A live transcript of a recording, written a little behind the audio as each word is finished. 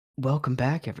Welcome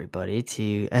back, everybody,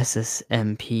 to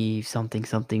SSMP something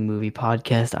something movie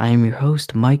podcast. I am your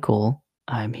host, Michael.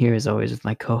 I'm here as always with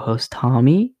my co-host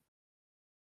Tommy,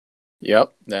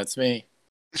 Yep, that's me.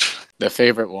 The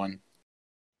favorite one.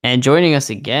 and joining us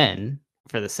again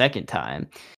for the second time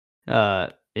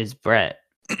is Brett.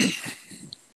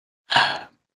 I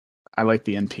like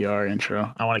the NPR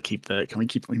intro. I want to keep that. Can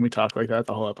we talk like that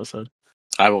the whole episode?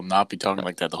 I will not be talking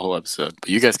like that the whole episode,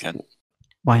 but you guys can.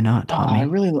 Why not, Tommy? I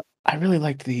really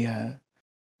liked the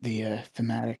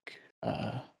thematic.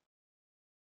 I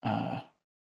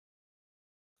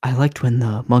liked when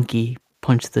the monkey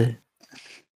punched the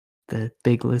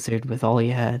big lizard with all he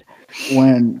had.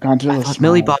 When Godzilla I thought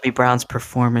Millie Bobby Brown's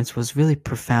performance was really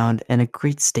profound and a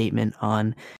great statement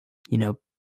on,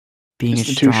 being a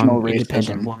strong,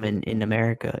 independent woman in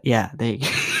America. Yeah, there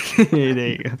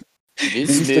you go.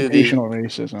 Institutional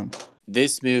racism.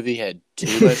 This movie had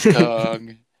too much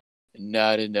Kong,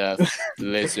 not enough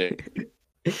lizard.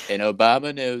 And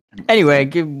Obama knows. Anyway,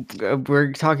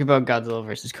 we're talking about Godzilla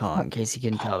versus Kong, in case you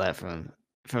can tell that from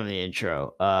the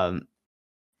intro.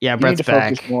 Yeah, Brett's need to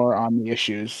back. Focus more on the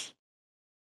issues.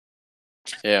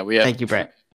 Yeah, we have. Thank you,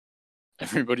 Brett.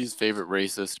 Everybody's favorite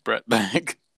racist, Brett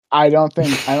back. I don't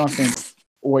think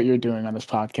what you're doing on this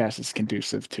podcast is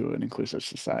conducive to an inclusive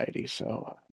society.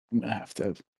 So I'm gonna have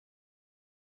to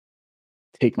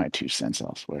take my 2 cents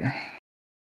elsewhere.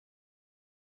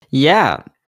 Yeah.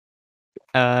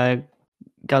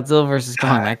 Godzilla vs.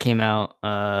 Kong, that came out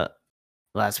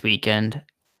last weekend.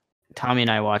 Tommy and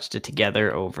I watched it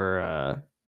together over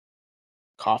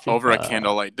coffee. Over a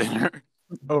candlelight dinner.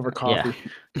 Over coffee.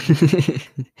 Yeah.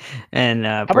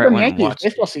 And Brett went and watched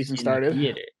baseball season started.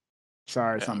 Theater.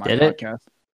 Sorry, it's not my Did podcast.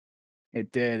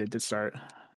 It did start.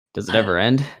 Does it ever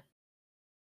end?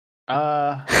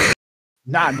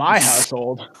 Not in my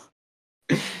household.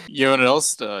 You know what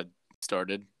else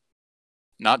started?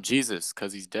 Not Jesus,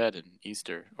 because he's dead in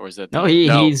Easter, or is that? No,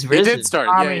 he's risen. He did start.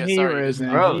 He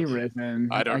risen.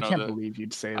 I can't believe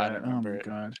you'd say that. Oh my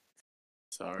god.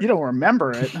 Sorry. You don't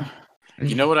remember it.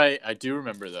 You know what I do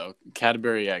remember though?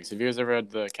 Cadbury eggs. Have you guys ever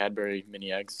had the Cadbury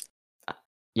mini eggs?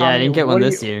 Yeah, I didn't get one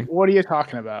this year. What are you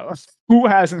talking about? Who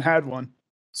hasn't had one?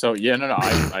 So yeah, no.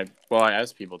 I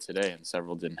asked people today, and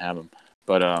several didn't have them.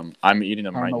 But I'm eating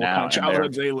them right now. What kind of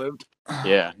childhoods they lived.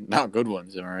 Yeah, not good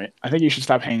ones. Am I right? I think you should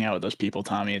stop hanging out with those people,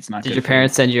 Tommy. It's not. Did your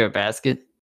parents send you a basket?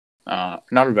 Not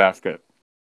a basket.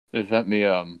 They sent me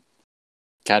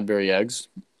Cadbury eggs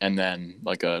and then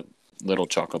like a little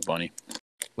chocolate bunny.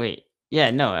 Wait,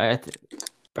 yeah, no,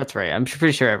 that's right. I'm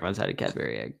pretty sure everyone's had a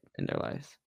Cadbury egg in their lives.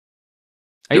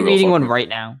 Are you eating one right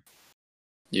now?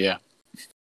 Yeah.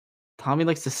 Tommy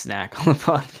likes to snack on the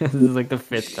podcast. This is like the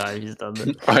 5th time he's done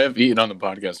this. I have eaten on the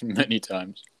podcast many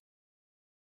times.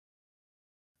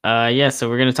 Yeah, so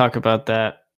we're gonna talk about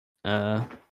that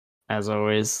as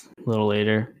always a little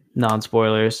later.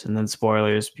 Non-spoilers and then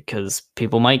spoilers because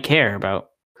people might care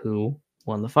about who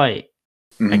won the fight.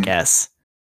 I guess.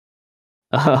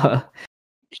 You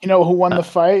know who won the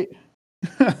fight?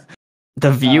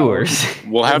 The viewers.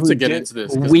 We'll have to get into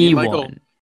this. We won.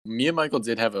 Me and Michael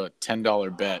did have a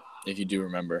 $10 bet, if you do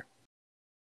remember.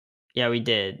 Yeah, we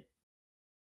did.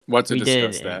 What to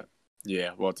discuss that?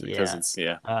 Yeah, well, because it's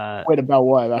Wait, about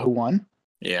what? About who won?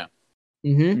 Yeah.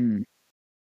 Mm-hmm.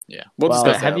 Yeah. We'll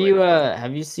discuss that.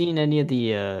 Have you seen any of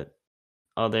the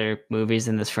other movies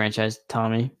in this franchise,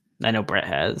 Tommy? I know Brett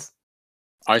has.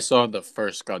 I saw the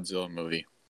first Godzilla movie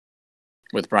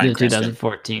with Bryan Cranston.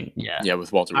 2014. Yeah. Yeah,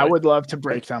 with Walter White. I would love to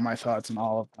break down my thoughts on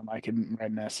all of them. I could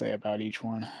write an essay about each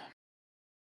one.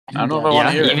 I don't know if I want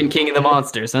to hear even King of the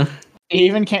Monsters, huh?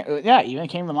 Even King of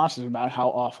the Monsters about how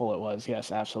awful it was.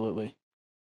 Yes, absolutely.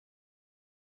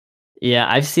 Yeah,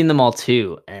 I've seen them all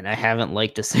too, and I haven't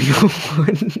liked a single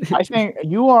one. I think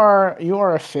you are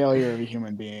a failure of a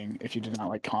human being if you did not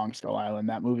like Kong Skull Island.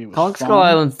 That movie was Kong Skull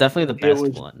Island's definitely the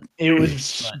best one. It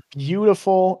was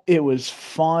beautiful. It was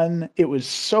fun. It was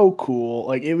so cool.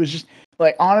 Like it was just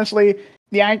like honestly,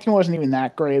 the acting wasn't even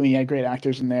that great. I mean, you had great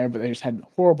actors in there, but they just had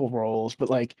horrible roles. But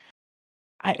like,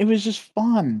 it was just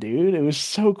fun, dude. It was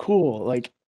so cool. Like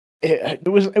it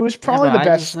was probably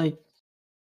the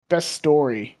best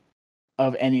story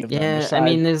of any of them. Yeah, I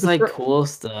mean, there's like cool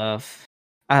stuff.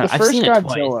 I've seen it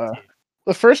twice.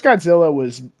 The first Godzilla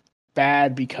was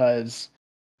bad because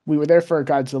we were there for a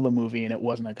Godzilla movie and it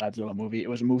wasn't a Godzilla movie. It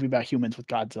was a movie about humans with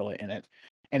Godzilla in it,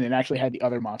 and it actually had the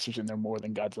other monsters in there more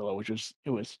than Godzilla, it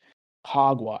was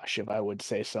hogwash, if I would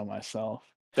say so myself.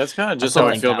 That's kind of just how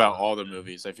I feel about all the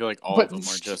movies. I feel like all of them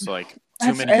are just like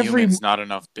too many humans, not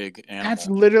enough big animals.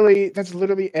 That's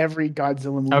literally every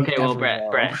Godzilla movie. Okay, well,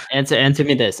 Brett, answer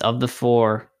me this: of the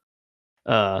 4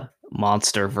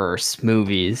 MonsterVerse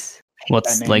movies.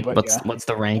 What's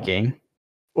the ranking?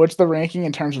 What's the ranking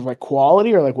in terms of like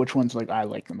quality, or like which ones like I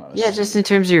like the most? Yeah, just in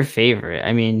terms of your favorite.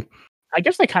 I mean, I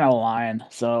guess they kind of align.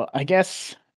 So I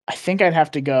think I'd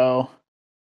have to go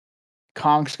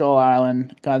Kong Skull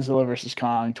Island, Godzilla vs.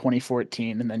 Kong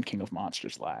 2014, and then King of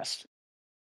Monsters last.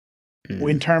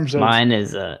 In terms of mine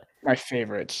is my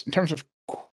favorites. In terms of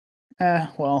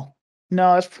well,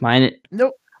 no, that's mine.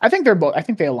 Nope. I think they're both. I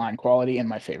think they align quality, and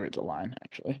my favorites align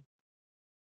actually.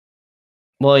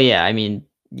 Well, yeah, I mean,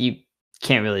 you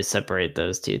can't really separate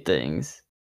those two things.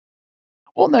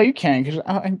 Well, no, you can, because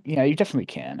yeah, you definitely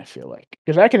can. I feel like,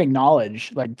 because I can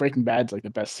acknowledge like Breaking Bad's like the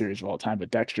best series of all time,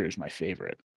 but Dexter is my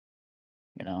favorite.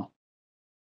 You know.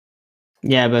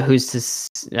 Yeah, but who's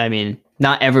to? I mean,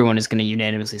 not everyone is going to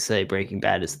unanimously say Breaking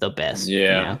Bad is the best.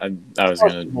 Yeah, you know? I was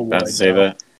going to say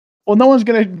that. Well, no one's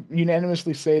going to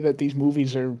unanimously say that these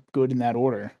movies are good in that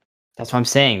order. That's what I'm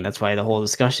saying. That's why the whole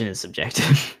discussion is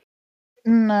subjective.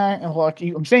 Nah, well,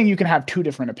 I'm saying you can have two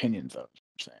different opinions, though.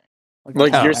 I'm saying.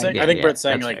 Like you're saying, I think Brett's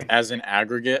saying like fair. As an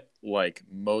aggregate, like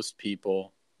the most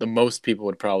people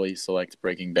would probably select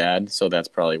Breaking Bad, so that's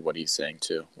probably what he's saying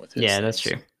too. With his that's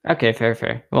true. Okay,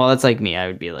 fair. Well, that's like me. I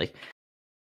would be like,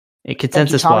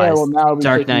 consensus wise,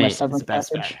 Dark Knight is the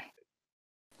best package.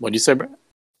 What did you say, Brett?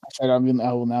 I said I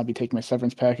will now be taking my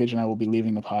severance package, and I will be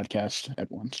leaving the podcast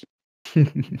at once.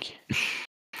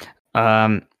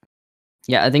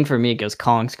 Yeah, I think for me it goes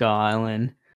Kong Skull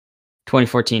Island,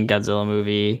 2014 Godzilla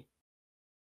movie,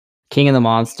 King of the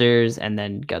Monsters, and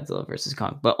then Godzilla vs.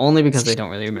 Kong. But only because I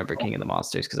don't really remember King of the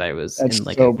Monsters because I was in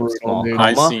like a small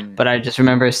coma. But I just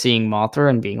remember seeing Mothra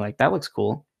and being like, "That looks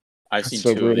cool." I've seen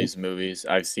two of these movies.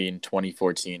 I've seen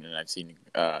 2014 and I've seen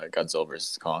Godzilla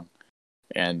vs. Kong.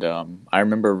 And I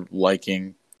remember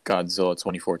liking Godzilla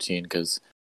 2014 because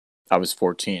I was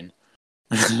 14.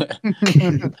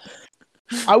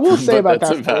 I will say about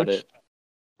that.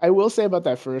 I will say about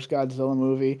that first Godzilla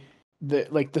movie,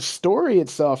 the story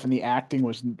itself and the acting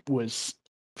was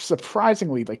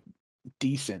surprisingly like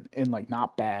decent and like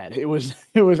not bad. It was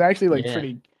actually like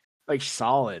pretty like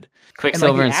solid.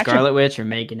 Quicksilver and Scarlet Witch are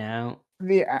making out.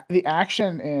 The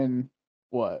action in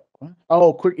what?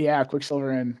 Oh,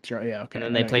 Quicksilver and okay. And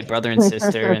then they play brother and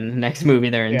sister, and the next movie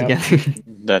they're in together.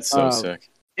 That's so sick.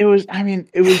 It was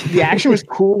the action was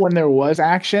cool when there was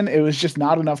action. It was just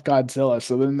not enough Godzilla.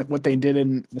 So then what they did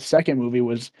in the second movie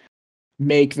was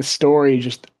make the story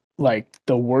just like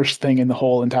the worst thing in the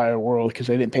whole entire world because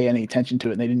they didn't pay any attention to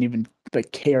it. And they didn't even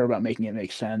like care about making it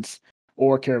make sense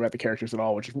or care about the characters at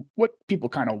all, which is what people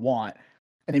kind of want.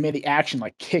 And they made the action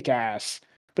like kick ass.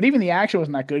 But even the action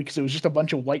wasn't that good because it was just a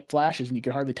bunch of white flashes and you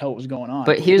could hardly tell what was going on.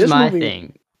 But here's my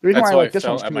thing. The reason why I like this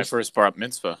one at my first bar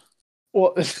mitzvah.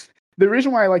 Well, the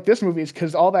reason why I like this movie is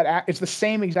because all that it's the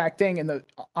same exact thing, and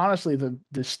honestly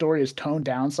the story is toned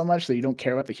down so much that you don't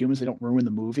care about the humans; they don't ruin the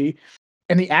movie,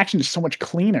 and the action is so much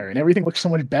cleaner, and everything looks so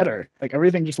much better. Like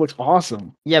everything just looks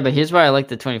awesome. Yeah, but here's why I like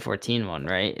the 2014 one.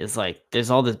 Right? Is like there's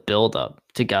all this build up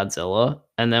to Godzilla,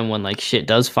 and then when like shit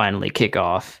does finally kick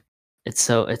off, it's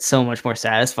so much more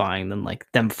satisfying than like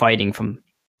them fighting from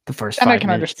the first. And 5 I can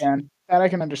minutes. understand. That I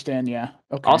can understand. Yeah.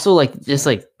 Okay. Also, like just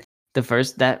like.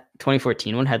 That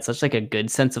 2014 one had such like a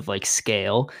good sense of like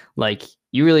scale. Like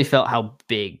you really felt how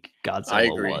big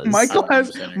Godzilla was.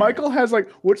 Michael has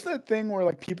like what's that thing where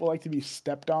like people like to be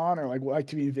stepped on or like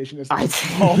to be envisioned as like, a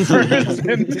small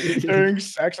person during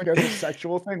sex, like as a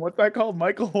sexual thing. What's that called?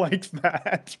 Michael likes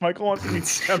that. Michael wants to be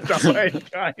stepped on by a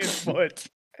giant foot.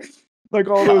 Like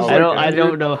all those. I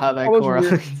don't know how that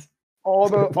correlates. All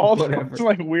those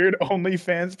like weird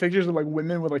OnlyFans pictures of like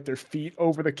women with like their feet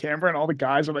over the camera, and all the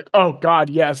guys are like, "Oh God,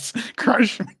 yes,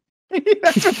 crush me."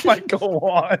 That's what Michael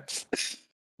wants.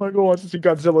 Michael wants to see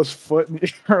Godzilla's foot in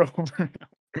the air over.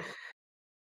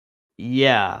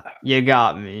 Yeah, you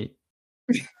got me.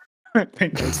 I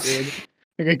think I did.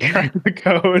 I think I cracked the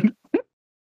code.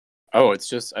 Oh, I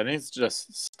think it's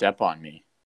just step on me.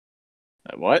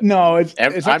 What? No, it's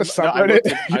not the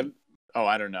subreddit.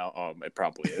 I don't know. Oh, it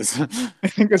probably is. I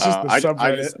think it's just the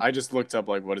subreddit. I just looked up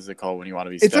like what is it called when you want to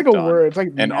be stepped on? It's like a word. It's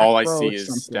like and all I see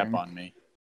is step on me.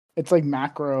 It's like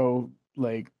macro,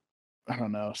 like I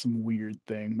don't know, some weird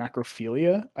thing.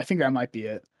 Macrophilia. I think that might be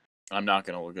it. I'm not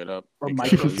gonna look it up. Or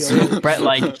microphilia. Brett,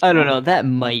 like I don't know. That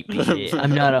might be it.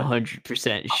 I'm not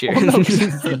 100% sure.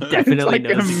 Definitely like,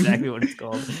 knows exactly what it's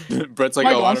called. Brett's like,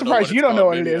 Michael, I'm surprised you don't know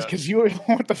what it is because you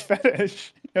want the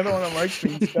fetish. You're the one that likes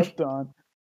being stepped on.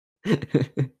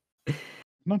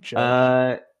 No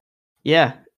joke.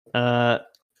 Yeah.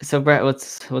 So Brett,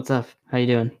 what's up? How you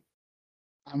doing?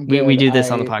 I'm good. We do this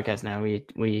on the podcast now. We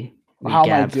how am I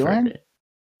gab doing? for a bit.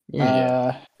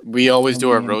 Yeah. We always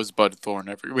do our mean- Rosebud Thorn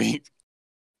every week.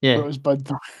 Yeah. Rosebud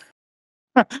Thorn.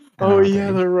 Oh, yeah,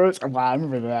 dude. the rose. Wow, I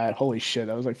remember that. Holy shit,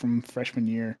 that was like from freshman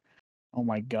year. Oh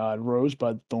my god,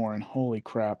 Rosebud Thorn. Holy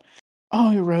crap.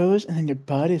 Oh, your rose, and then your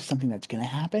bud is something that's gonna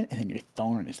happen, and then your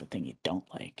thorn is the thing you don't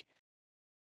like.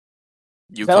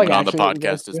 You that, like, coming on the actually what you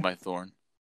guys podcast is do? my thorn.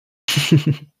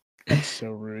 That's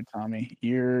so rude, Tommy.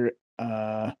 You're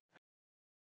mm,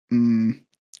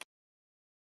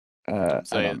 Don't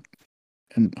say I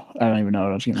don't even know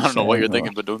what I was gonna say. I don't know what you're know.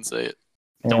 thinking, but don't say it.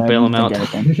 Don't I bail didn't him out.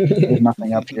 think anything. There's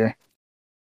nothing up here.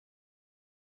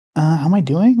 How am I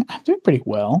doing? I'm doing pretty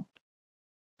well.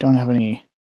 Don't have any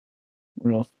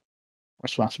real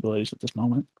responsibilities at this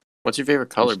moment. What's your favorite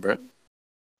color, Brett?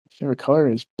 Favorite color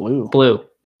is blue. Blue.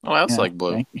 Oh, that's Yeah, like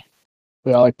blue. thank you.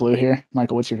 We all like blue here.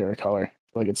 Michael, what's your favorite color?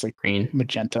 Like it's like Green.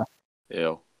 magenta.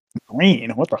 Ew.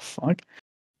 Green. What the fuck?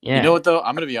 Yeah. You know what though?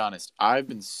 I'm gonna be honest. I've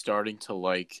been starting to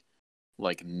like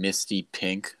misty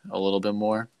pink a little bit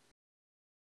more.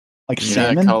 Like You know that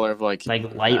salmon? color of like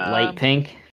light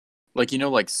pink. like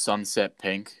like sunset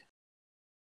pink.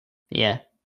 Yeah.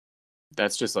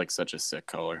 That's just like such a sick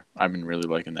color. I've been really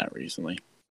liking that recently.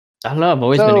 I don't know. I've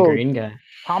always been a So- green guy.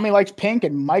 Tommy likes pink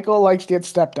and Michael likes to get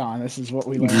stepped on. This is what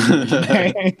we learned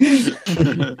today.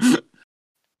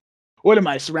 What am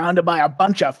I, surrounded by a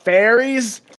bunch of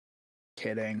fairies?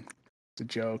 Kidding. It's a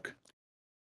joke.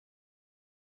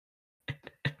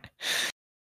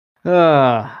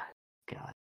 Oh,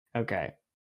 God. Okay.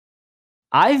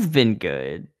 I've been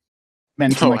good.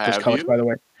 Men can Oh, like those have colors, you? by the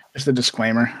way. Just a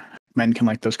disclaimer. Men can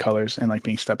like those colors and like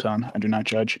being stepped on. I do not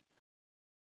judge.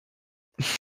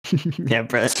 Yeah,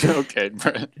 Brett. Okay,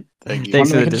 Brett. Thank you. Thanks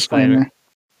Wanna for the make a disclaimer.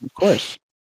 Of course.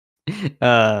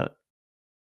 Yeah,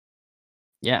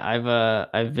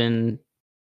 I've been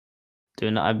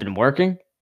working.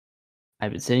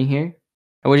 I've been sitting here.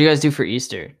 And what did you guys do for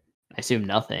Easter? I assume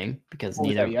nothing because What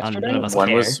was that, yesterday? none of us When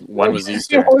care. was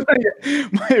Easter?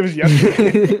 It was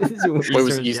yesterday. Wait,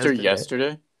 was Easter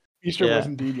yesterday? Easter Yeah. was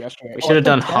indeed yesterday. We Oh, should have I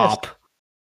done played tennis. hop.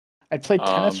 I played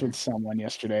tennis Um, with someone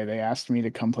yesterday. They asked me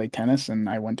to come play tennis, and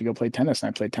I went to go play tennis. And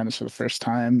I played tennis for the first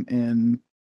time in,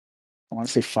 I want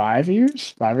to say 5 years,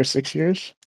 5 or 6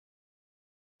 years.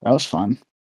 That was fun.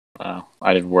 Wow,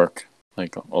 I did work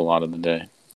like a lot of the day,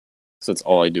 so that's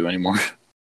all I do anymore.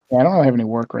 Yeah, I don't really have any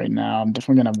work right now. I'm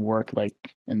definitely gonna have work like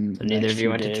in So the neither next of you few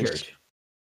went to days. church.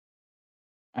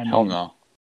 I Hell mean, no.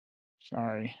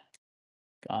 Sorry,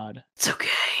 God. It's okay.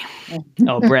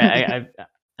 Oh, Brett,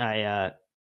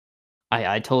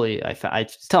 I totally I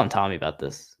was telling Tommy about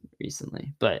this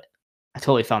recently, but I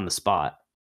totally found the spot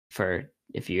for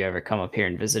if you ever come up here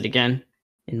and visit again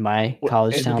in my What,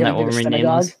 college is it town gonna that be will the remain synagogue?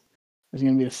 nameless. Is it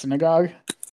gonna be the synagogue?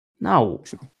 No,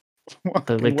 What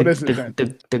the is it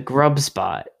then? the grub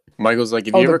spot. Michael's like,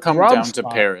 if Oh, you the ever come grub down to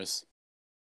spot. Paris,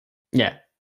 Yeah.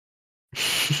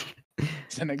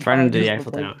 Synagogue Front of is the the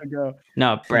Eiffel place Tower. to go.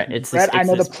 No, Brett, it's Brett, this, I it's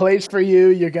know the this, place for you.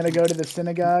 You're gonna go to the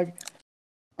synagogue.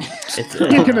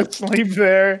 You're gonna sleep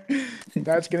there.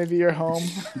 That's gonna be your home.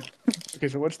 Okay,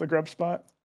 so what's the grub spot?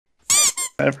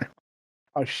 Whatever.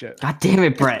 Oh shit. God damn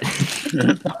it, Brett.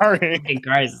 Sorry. Hey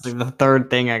guys, it's like the third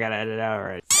thing I gotta edit out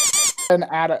right. In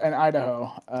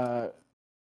Idaho.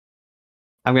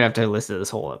 I'm gonna have to listen to this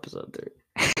whole episode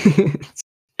through.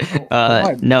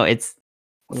 what? No, it's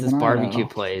What this an barbecue Idaho?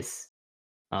 place.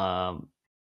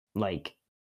 Like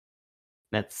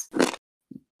that's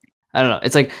I don't know.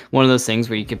 It's like one of those things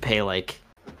where you could pay like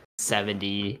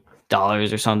 $70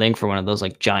 or something for one of those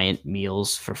like giant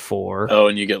meals for 4. oh,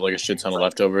 and you get like a shit ton of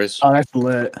leftovers. Oh, that's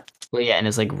lit. Well, yeah, and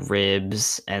it's like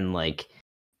ribs and like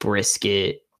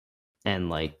brisket and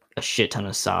like a shit ton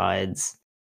of sides.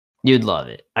 You'd love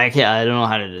it. I don't know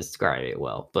how to describe it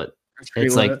well, but That's pretty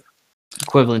it's lit. like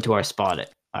equivalent to our spot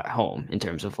at home in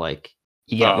terms of like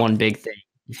you get Oh. one big thing,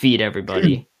 you feed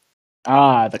everybody.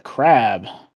 The crab.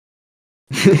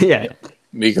 Yeah.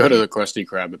 We go to the Krusty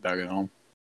Krab back at home.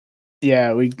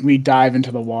 Yeah, we dive into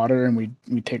the water and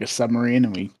we take a submarine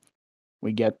and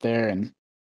we get there and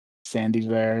Sandy's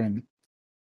there and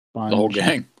The whole Sponge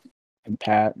gang. and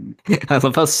Pat and I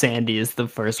love how Sandy is the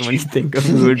first one you think of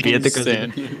who would be at the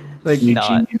Sand. Krusty. Like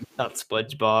Eugene not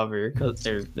SpongeBob or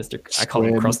Mr. I call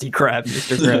him Squid. Krusty Krab,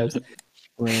 Mr. Krabs.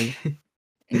 Squid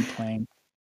and Plank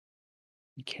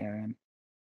and Karen.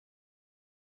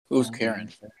 Who's Karen?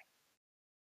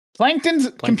 Plankton's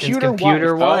computer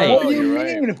computer wife. wife. What do you you're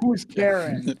right. mean? Who's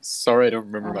Karen? Sorry, I don't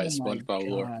remember Oh my my SpongeBob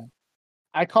lore. God.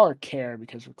 I call her Care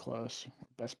because we're close.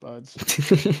 We're best buds.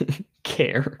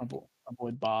 Care. My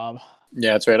boy Bob.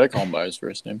 Yeah, that's right. I call him by his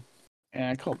first name.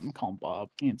 Yeah, I call him Bob.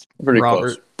 It's Pretty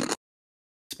Robert. close.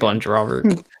 Sponge Robert.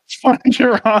 Sponge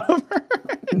Robert.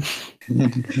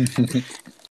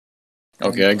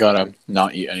 Okay, I gotta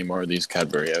not eat any more of these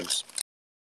Cadbury eggs.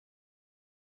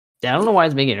 Yeah, I don't know why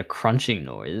it's making a crunching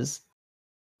noise.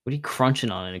 What are you crunching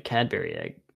on in a Cadbury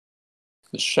egg?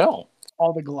 The shell.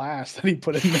 All the glass that he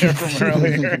put in there from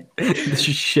earlier. The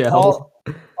shell.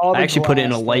 All I actually put it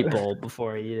in a glass light that- bulb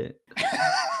before I eat it.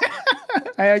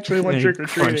 I actually went And trick it or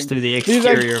crunched treating. through the These eggs,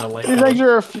 exterior of a light these bulb.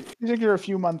 eggs are a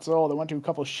few months old. I went to a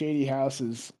couple shady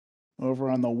houses over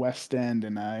on the West End,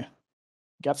 and I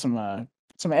got some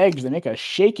eggs. They make a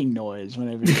shaking noise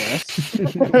whenever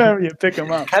you pick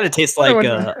them up. Kind of tastes like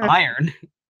iron.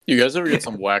 You guys ever get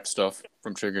some whack stuff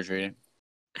from trick or treating?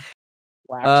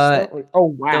 Wax stuff? Oh,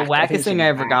 whack. The wackest thing I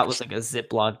ever got was like a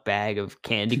Ziploc bag of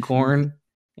candy corn,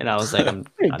 and I was like, I'm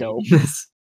Pretty not dope. eating this.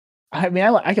 I mean,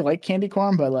 I can like candy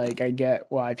corn, but like I get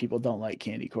why people don't like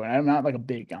candy corn. I'm not like a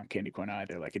big on candy corn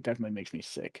either. Like it definitely makes me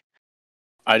sick.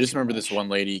 I just remember this one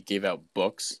lady gave out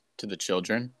books to the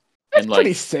children. That's and like,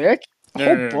 pretty sick. A no,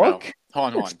 whole no, no, book. no.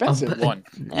 Hold on. Expensive. One.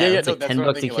 Yeah, Yeah, it's no, like that's $10 what I'm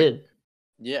a thinking, kid.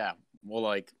 Yeah, well,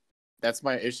 like that's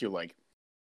my issue. Like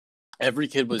every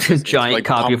kid was just, Giant like,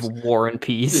 copy of pumps- War and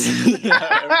Peace.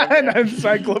 An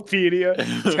encyclopedia,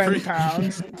 Every- 10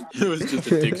 pounds. It was just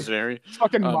a dictionary.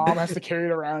 Fucking Um, mom has to carry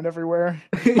it around everywhere.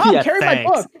 Mom, Yeah, carry thanks.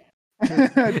 my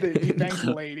book. Thanks,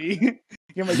 lady.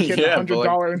 Give my kid Yeah, a but,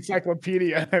 $100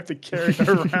 encyclopedia. I have to carry it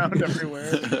around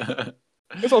everywhere.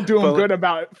 This will do him But, like, good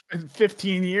about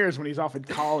 15 years when he's off in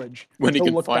college. when he He'll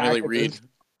can look back finally at read.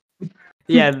 this.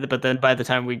 Yeah, but then by the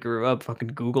time we grew up, fucking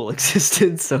Google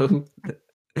existed, so.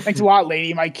 Thanks a lot,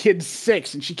 lady. My kid's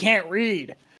 6 and she can't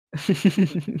read.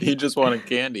 He just wanted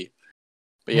candy.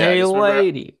 But yeah, I Hey, just remember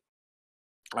lady.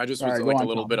 I just Sorry, was go like on, a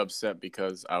little Tom. bit upset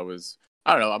because I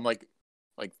don't know, I'm like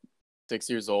 6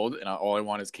 years old and all I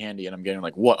want is candy and I'm getting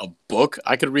like, what, a book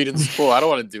I could read in school? I don't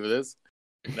want to do this.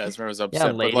 And I just remember I was upset. Yeah,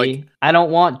 But lady. like, I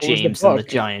don't want What was the James and the book?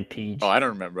 Giant Peach. oh, I don't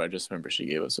remember. I just remember she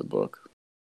gave us a book.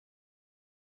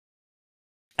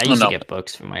 I used no. to get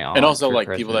books from my aunt. And also for like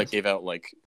people that Christmas. gave out like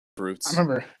fruits. I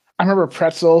remember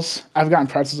pretzels. I've gotten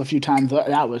pretzels a few times.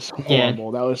 That was Yeah.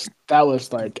 horrible. That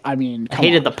was like, I mean, I come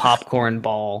hated on. the popcorn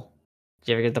ball.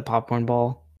 Did you ever get the popcorn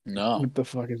ball? No. What the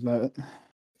fuck is that?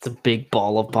 It's a big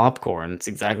ball of popcorn. It's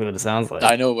exactly what it sounds like.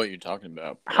 I know what you're talking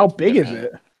about. but How I've big never is had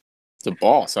it? It's a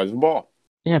ball, size of a ball.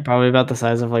 Yeah, probably about the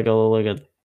size of like a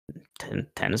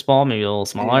tennis ball, maybe a little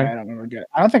smaller. Yeah, I don't remember.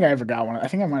 I don't think I ever got one. I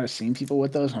think I might have seen people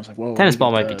with those. And I was like, whoa. Tennis where'd ball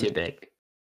you might get be too those? big.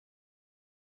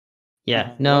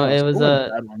 Yeah, no, it was Those are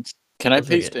bad ones. Can I Those are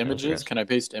paste good. Those are images? good. Can I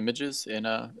paste images in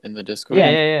the Discord?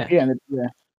 Yeah. Yeah.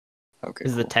 Okay.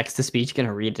 Is the cool. text to speech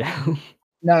gonna read it out?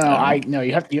 No.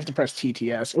 You have to press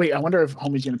TTS. Wait, I wonder if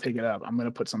homie's gonna pick it up. I'm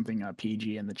gonna put something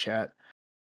PG in the chat.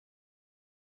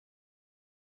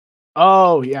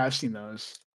 Oh yeah, I've seen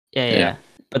those. Yeah.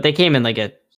 But they came in like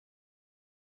a.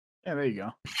 Yeah, there you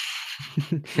go.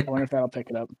 I wonder if that'll pick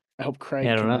it up. I hope Craig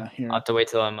Yeah, I don't can know. hear. I'll have to wait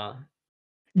till I'm.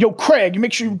 Yo, Craig, you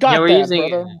make sure you got Yeah, we're that, using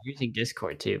brother. using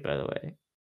Discord too, by the way.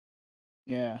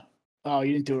 Yeah. Oh,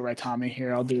 you didn't do it right, Tommy.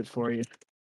 Here, I'll do it for you.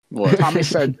 What? Tommy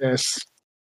said this.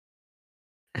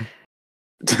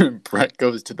 Brett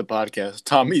goes to the podcast.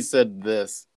 Tommy said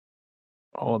this.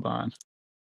 Hold on.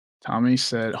 Tommy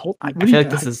said, "Hold." I feel like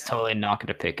this is totally not going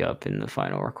to pick up in the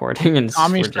final recording, and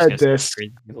Tommy we're just said gonna sound this.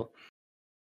 crazy people.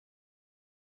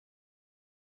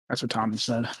 That's what Tommy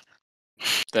said.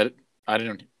 That I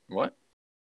didn't. What?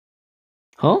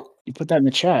 Huh? You put that in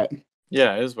the chat.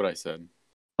 Yeah, it is what I said.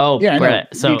 Oh, Yeah, I know.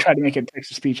 Brett. So You tried to make it text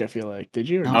to speech. I feel like. Did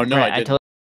you? Or Oh, not? no, Brett, I didn't.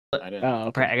 I didn't. Oh,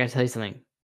 okay. Brett, I gotta tell you something. Okay.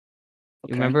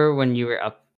 You remember when you were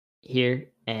up here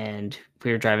and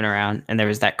we were driving around, and there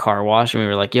was that car wash, and we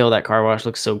were like, "Yo, that car wash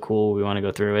looks so cool. We want to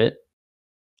go through it."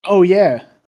 Oh yeah.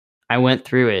 I went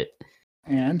through it.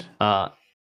 And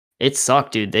It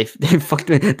sucked, dude. They fucked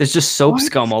me. There's just soap What?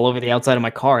 scum all over the outside of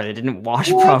my car. They didn't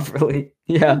wash What? properly.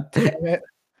 Yeah. damn it.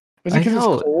 Was it I because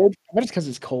know. it's cold? I bet it's because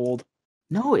it's cold.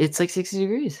 No, it's like 60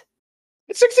 degrees.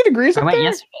 It's 60 degrees I up went there?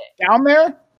 yesterday. Down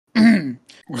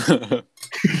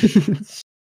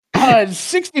there?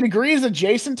 60 degrees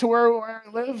adjacent to where I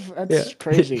live? That's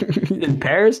crazy. In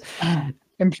Paris?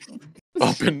 In,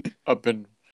 up in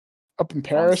up in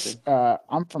Paris,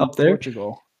 I'm from Up there?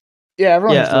 Portugal. Yeah,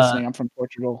 everyone Yeah, who's listening, I'm from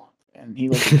Portugal, and he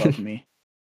lives above me.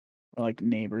 We're like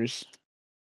neighbors.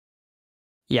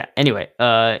 Yeah. Anyway,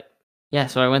 yeah.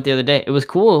 So I went the other day. It was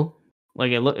cool.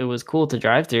 Like it was cool to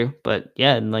drive through, but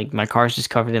yeah, and like my car's just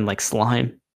covered in like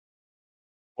slime.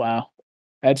 Wow,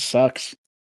 that sucks.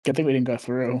 Good thing we didn't go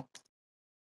through.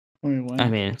 When we went. I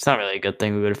mean, it's not really a good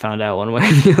thing. We would have found out one way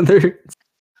or the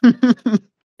other.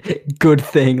 Good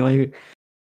thing, like.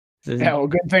 Yeah, well,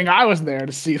 good thing I was there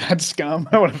to see that scum.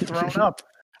 I would have thrown up.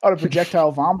 I would have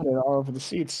projectile vomited all over the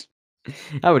seats.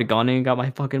 I would have gone in and got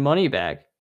my fucking money back.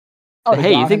 I would've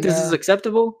Hey, you gone think in this is there.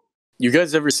 acceptable? You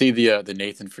guys ever see the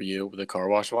Nathan For You, the car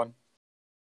wash one?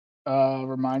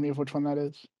 Remind me of which one that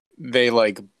is. They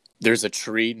there's a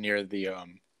tree near the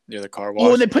car wash.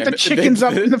 Oh, and they put the chickens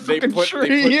up in the fucking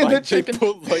tree. They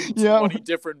put like 20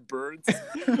 different birds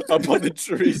up on the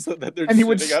tree so that they're. And he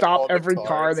would shitting on stop all the every car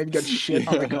cars. and they'd get shit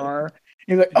on the car.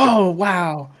 He's like, "Oh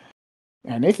wow."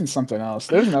 Yeah, Nathan's something else.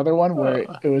 There's another one where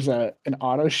it was an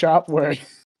auto shop where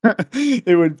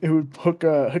it would hook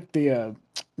the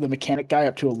mechanic guy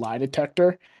up to a lie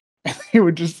detector, and he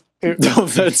would just. Oh,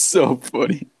 that's so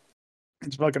funny.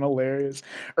 It's fucking hilarious.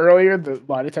 Earlier, the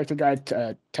lie detector guy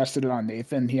tested it on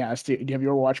Nathan. He asked, "Have you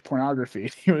ever watched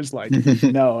pornography?" He was like,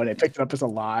 "No," and it picked it up as a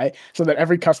lie. So that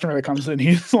every customer that comes in,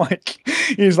 he's like,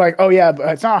 "Oh yeah, but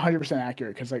it's not 100%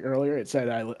 accurate because like earlier it said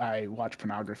I watch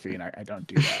pornography and I don't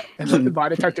do that." And the lie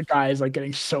detector guy is like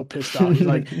getting so pissed off. He's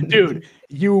like, "Dude,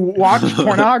 you watch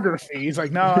pornography?" He's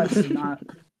like, "No, it's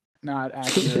not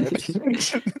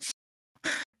accurate."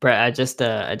 Brett, I just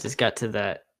got to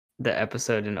the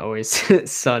episode in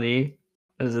Always Sunny.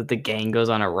 Is it the gang goes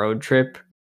on a road trip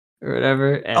or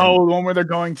whatever? And the one where they're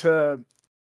going to,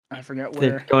 I forget where.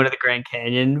 they're going to the Grand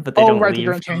Canyon, but they don't right, leave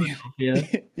the Grand Canyon.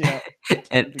 Yeah.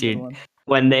 And dude, one.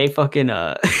 when they fucking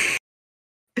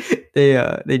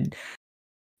they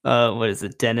what is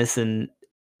it? Dennis and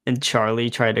Charlie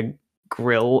try to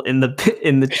grill in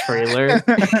the trailer.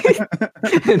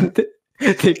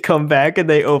 And they come back and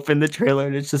they open the trailer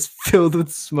and it's just filled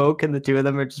with smoke and the two of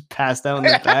them are just passed out in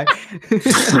the back.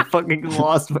 I fucking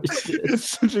lost my shit. It's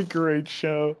such a great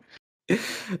show.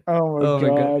 Oh my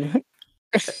god.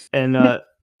 And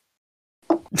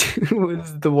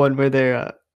was the one where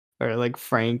they're or like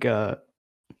Frank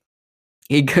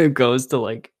he goes to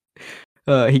like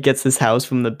he gets this house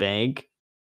from the bank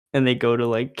and they go to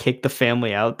like kick the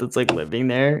family out that's like living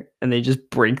there and they just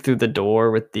break through the door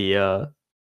with the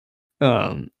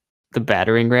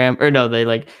battering ram, or no,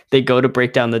 they go to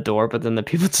break down the door, but then the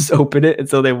people just open it, and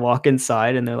so they walk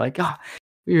inside and they're like, "Oh,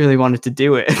 we really wanted to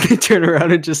do it." And they turn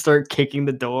around and just start kicking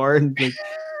the door and like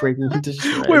breaking into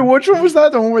shreds. Wait, which one was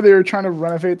that? The one where they were trying to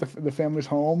renovate the family's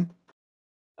home?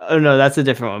 Oh no, that's a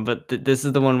different one. But this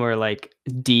is the one where like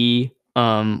Dee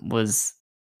was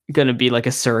gonna be like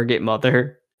a surrogate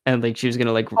mother. And like she was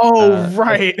gonna like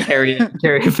right carry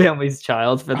a family's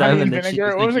child for them, and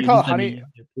vinegar. What was it called? Honey?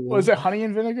 Was it Honey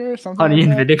and Vinegar or something? Honey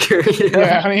and Vinegar.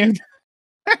 Yeah, Honey and.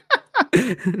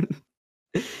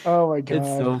 Oh my god, it's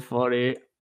so funny.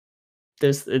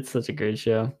 It's such a great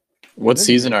show. What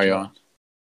season are you on?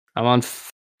 I'm on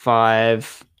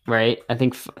 5, right? I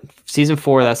think season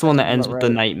 4. That's the one that ends with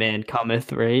the Nightman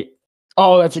cometh, right?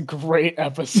 Oh, that's a great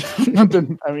episode.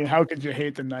 I mean, how could you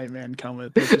hate the Nightman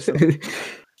cometh?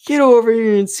 Get over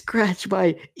here and scratch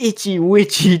my itchy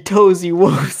witchy toesy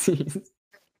woesies.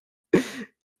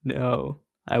 No,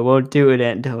 I won't do it,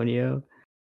 Antonio.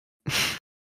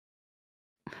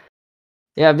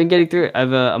 Yeah, I've been getting through it.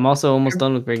 I'm also almost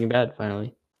done with Breaking Bad.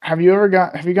 Finally. Have you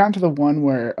gotten to the one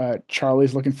where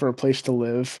Charlie's looking for a place to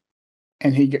live,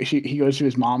 and he goes to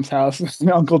his mom's house,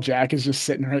 and Uncle Jack is just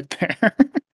sitting right there?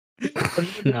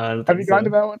 No, have you gotten to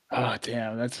that one? Oh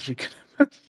damn, that's such a good.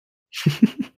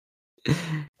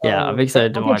 Yeah, I'm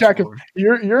excited to watch. Jack,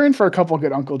 you're in for a couple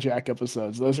good Uncle Jack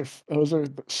episodes. Those are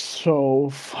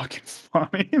so fucking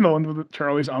funny. The one with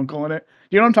Charlie's uncle in it.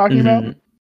 You know what I'm talking about?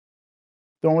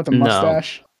 The one with the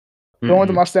mustache. No. The one with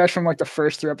the mustache from like the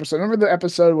first 3 episodes. Remember the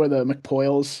episode where the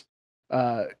McPoyles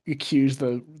accused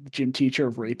the gym teacher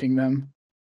of raping them?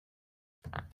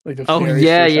 Like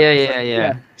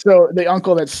yeah. So the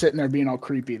uncle that's sitting there being all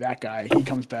creepy, that guy, he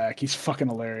comes back. He's fucking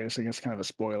hilarious. I guess kind of a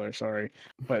spoiler, sorry,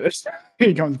 but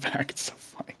he comes back. It's so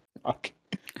funny. Fuck.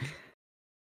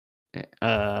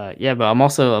 Yeah, but I'm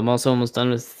also almost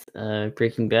done with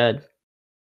Breaking Bad.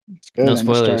 No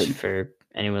spoilers for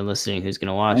anyone listening who's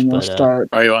gonna watch. But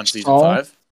are you on season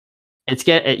 5?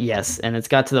 Yes, and it's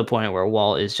got to the point where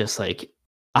Walt is just like,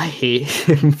 I hate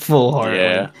him full heartedly.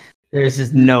 Yeah. There's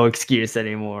just no excuse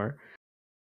anymore.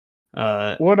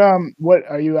 What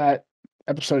are you at?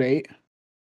 Episode 8?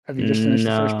 Have you just finished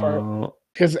the first part?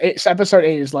 Because episode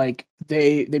 8 is like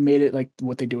they made it like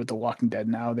what they do with The Walking Dead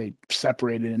now. They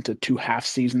separated into 2 half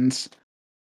seasons.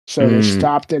 So they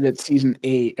stopped it at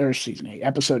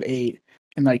episode 8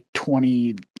 in like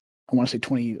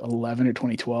 2011 or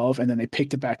 2012, and then they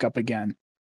picked it back up again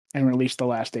and released the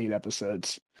last 8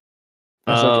 episodes.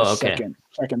 That's like the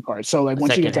second part. So like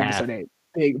once you get to episode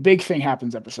 8, big thing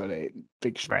happens episode 8.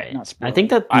 Big right. Not I think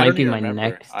that might be my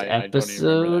next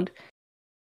episode.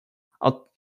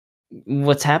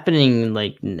 What's happening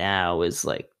like now is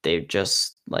like they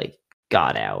just like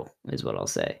got out, is what I'll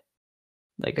say.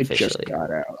 Like It just officially, got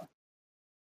out.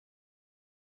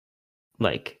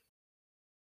 like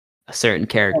a certain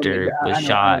character was I know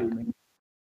shot. what you mean.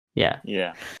 Yeah,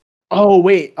 Yeah. Oh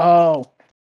wait. Oh,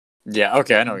 Yeah.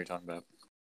 Okay, I know what you're talking about.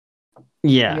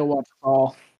 yeah. you'll watch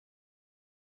all.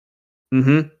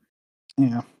 Mm-hmm.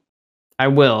 Yeah. I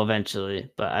will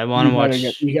eventually, but I want to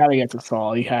watch. You gotta get to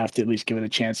Saul. You have to at least give it a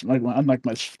chance. Unlike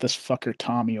this fucker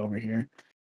Tommy over here,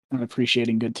 not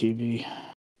appreciating good TV.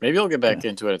 Maybe I'll get back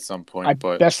into it at some point, I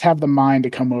but best have the mind to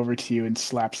come over to you and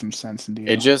slap some sense into you.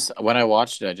 it just when I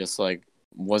watched it, I just like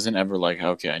wasn't ever like,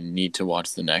 okay, I need to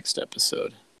watch the next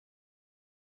episode.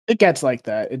 It gets like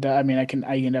that. I mean, I can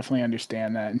definitely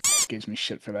understand that. And gives me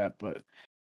shit for that, but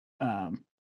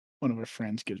one of our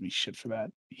friends gives me shit for that.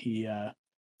 He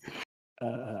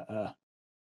what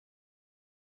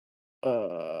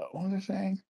was I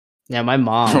saying? Yeah, my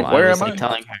mom. I Where was am like I?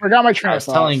 telling her. Forgot my train I of was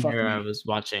thought. telling Fuck her me. I was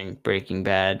watching Breaking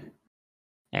Bad,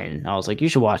 and I was like, "You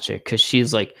should watch it," because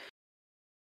she's like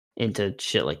into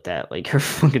shit like that. Like her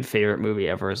fucking favorite movie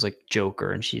ever is like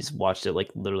Joker, and she's watched it like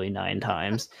literally 9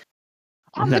 times.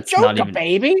 I'm And the that's not Joker, even-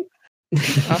 baby.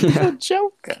 I'm the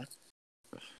Joker.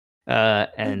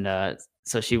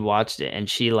 So she watched it, and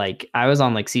she like I was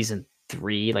on like season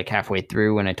 3, like halfway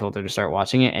through when I told her to start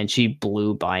watching it, and she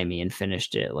blew by me and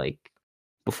finished it like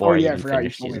before Oh yeah, I even forgot you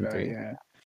finished told me season that. 3. Yeah.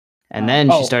 And then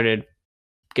she oh. started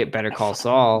get Better Call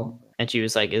Saul, and she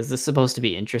was like, "Is this supposed to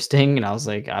be interesting?" And I was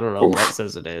like, "I don't know what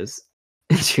says it is."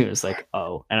 And she was like,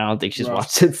 "Oh," and I don't think she's Rough.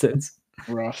 watched it since.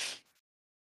 Rough.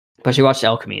 But she watched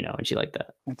El Camino, and she liked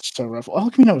that. That's so rough. El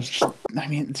Camino is just, I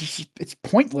mean, it's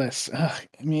pointless. Ugh.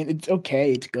 I mean, it's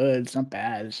okay. It's good. It's not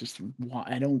bad. It's just,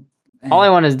 I don't. All I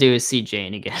want to do is see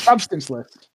Jane again. Substanceless.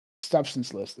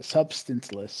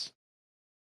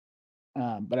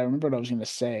 But I remember what I was going to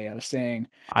say. I was saying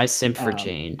I simp for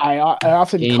Jane. I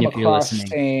often Jane, come if you're across listening.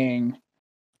 saying.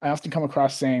 I often come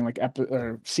across saying like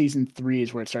season 3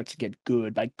 is where it starts to get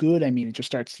good. By good, I mean it just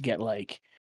starts to get like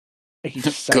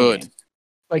exciting. Good.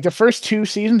 Like the first 2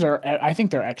 seasons I think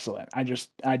they're excellent.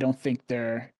 I don't think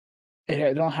they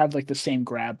don't have like the same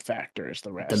grab factor as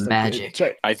the rest. The magic.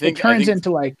 It turns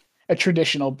into like a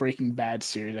traditional Breaking Bad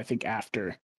series. I think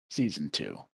after season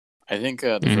 2. I think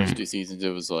the first 2 seasons, it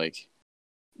was like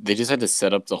they just had to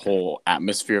set up the whole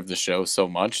atmosphere of the show so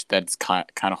much that it's kind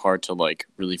of hard to like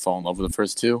really fall in love with the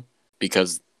first 2,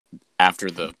 because after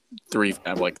the 3,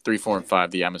 4, and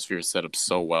 5, the atmosphere is set up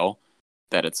so well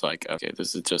that it's like, okay,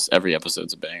 this is just every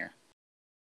episode's a banger.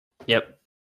 Yep.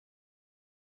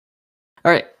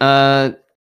 All right.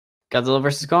 Godzilla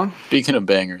vs. Kong. Speaking of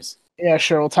bangers, Yeah,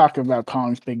 sure. We'll talk about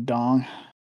Kong's big dong.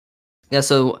 Yeah.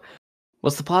 So,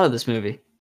 what's the plot of this movie?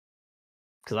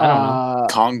 Because I don't know.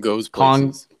 Kong goes Kong-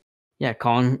 places. Yeah,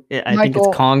 Kong. I think Michael-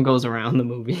 it's Kong goes around the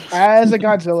movie. As a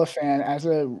Godzilla fan, as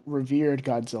a revered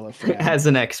Godzilla fan, As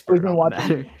an expert on the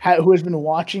matter. who has been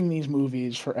watching these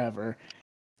movies forever,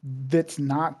 that's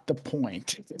not the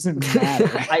point. It doesn't matter.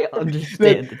 I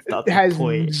understand. It's not It the has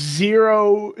point.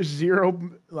 zero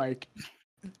like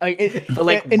it, But,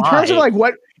 like, in terms of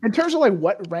why?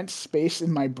 what rents space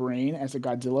in my brain as a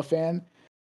Godzilla fan,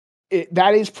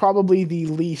 that is probably the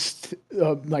least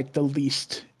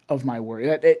of my worry.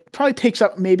 It probably takes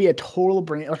up maybe a total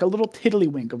brain, like a little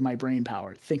tiddlywink of my brain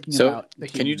power thinking about the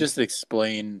can you human. just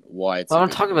explain why it's? I a don't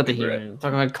good talk about the movie, human. I'm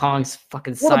talking about Kong's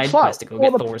fucking Well, the side plot- quest to go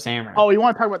well, get the- Thor's hammer. Oh, you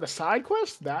want to talk about the side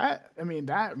quest? I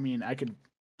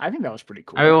think that was pretty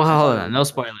cool. I mean, well, hold on. No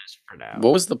spoilers for now.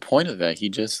 What was the point of that? He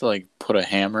just like put a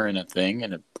hammer in a thing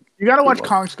and it. You got to watch Well-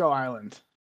 Kong Skull Island.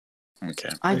 Okay.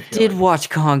 I feel did like- watch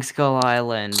Kong Skull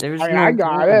Island. There's I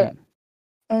got it.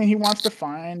 I mean, he wants to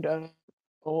find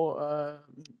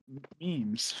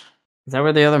memes. Is that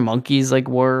where the other monkeys like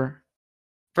were?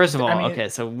 First of all, I mean, okay,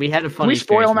 so we had a Can funny we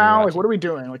spoil experience when we were now? Like, watching- what are we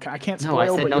doing? Like, I can't spoil. No, I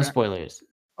said but no you're- spoilers.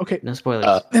 Okay, No spoilers.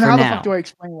 then for how the now. fuck do I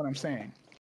explain what I'm saying?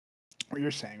 What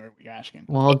you're saying, or what you're asking?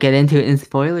 Well, I'll get into it in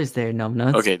spoilers there,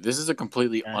 numbnuts. Okay, this is a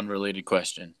completely Yeah. unrelated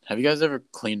question. Have you guys ever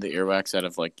cleaned the earwax out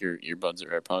of like your earbuds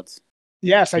or AirPods?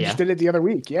 Yes, I Yeah. just did it the other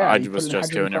week. Yeah, I you was put in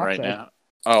just hydrogen doing it right peroxide.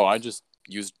 now. Oh, I just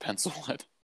used pencil lead.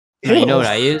 No, you know what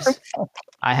I Ew. use?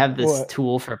 I have this What?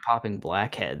 tool for popping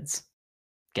blackheads.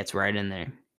 Gets right in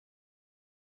there.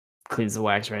 Cleans the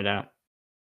wax right out.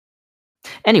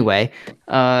 Anyway,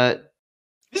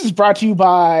 This is brought to you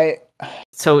by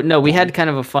so no, we had kind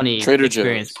of a funny Trader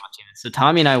experience Joe's. watching this. So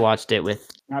Tommy and I watched it with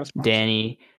not a sponsor.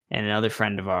 Danny and another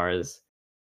friend of ours.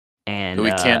 And Who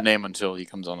we can't name until he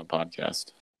comes on the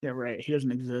podcast. Yeah, right. He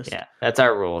doesn't exist. yeah, that's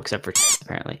our rule, except for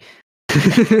apparently.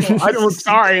 Well, I don't.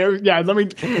 Sorry. Yeah, let me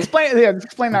explain. Yeah,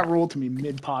 explain that rule to me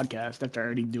mid podcast after I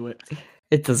already do it.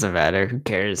 It doesn't matter. Who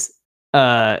cares?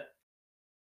 what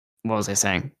was I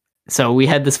saying? So we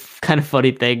had this kind of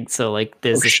funny thing. So like,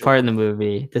 there's this part in the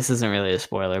movie. This isn't really a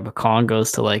spoiler, but Kong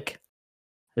goes to like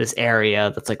this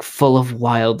area that's like full of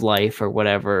wildlife or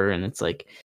whatever, and it's like,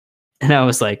 and I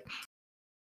was like,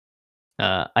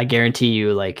 I guarantee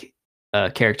you, like,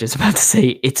 character's about to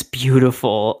say it's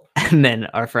beautiful, and then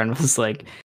our friend was like,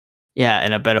 yeah,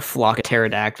 and I bet a flock of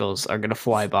pterodactyls are gonna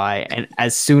fly by. And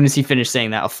as soon as he finished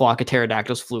saying that, a flock of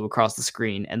pterodactyls flew across the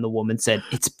screen, and the woman said,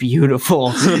 "It's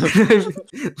beautiful." I've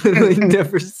literally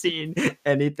never seen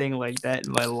anything like that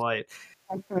in my life.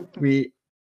 We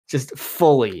just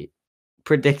fully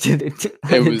predicted it.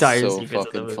 It was so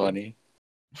fucking funny.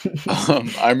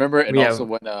 I remember, and also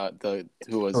when the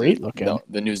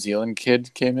New Zealand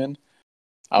kid came in.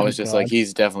 I was just like,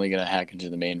 he's definitely gonna hack into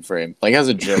the mainframe, like as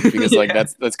a joke, because like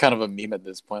that's kind of a meme at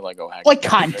this point. Like, oh, hack! What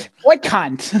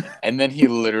cunt? And then he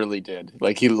literally did.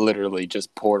 Like, he literally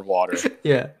just poured water.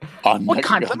 Yeah. On what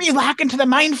cunt? Let me hack into the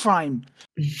mainframe.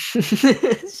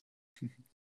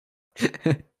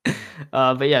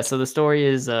 But yeah, so the story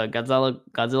is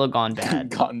Godzilla gone bad.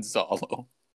 Gonzalo.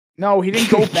 No, he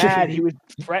didn't go bad. He was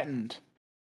threatened,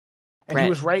 and he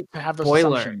was right to have those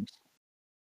assumptions.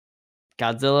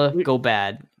 Godzilla go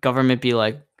bad. Government be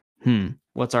like,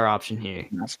 what's our option here?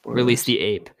 Release the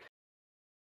ape.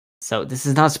 So this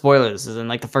is not spoilers. This is in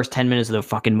like the first 10 minutes of the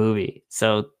fucking movie.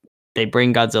 So they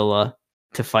bring Godzilla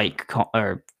to fight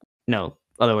other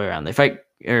way around. They fight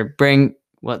bring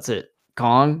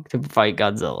Kong to fight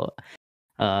Godzilla.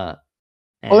 Well,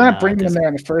 they're not bringing him there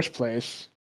in the first place.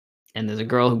 And there's a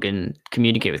girl who can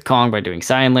communicate with Kong by doing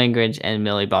sign language, and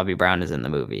Millie Bobby Brown is in the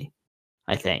movie,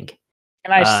 I think.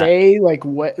 Can I say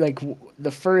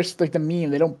the first the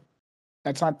meme? They don't.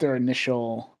 That's not their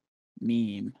initial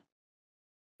meme.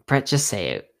 Brett, just say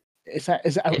it. Is that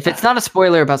if it's not a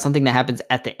spoiler about something that happens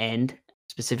at the end,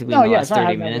 specifically in the last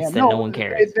 30 minutes, then no one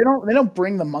cares. They don't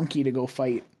bring the monkey to go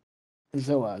fight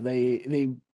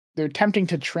Godzilla. They're attempting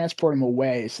to transport him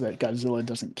away so that Godzilla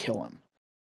doesn't kill him,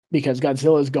 because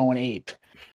Godzilla's going ape.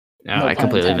 No, I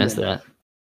completely missed that.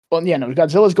 Well, yeah, no,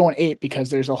 Godzilla's going ape because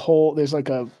there's like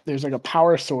a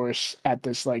power source at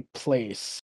this like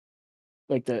place,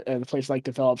 like the place like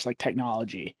develops like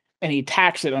technology, and he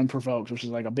attacks it unprovoked, which is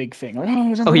like a big thing. Like,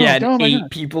 eight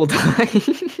people die.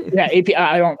 Yeah,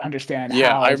 I don't understand.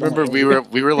 Yeah, I remember we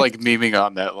were like memeing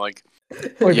on that, like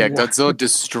yeah, Godzilla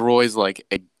destroys like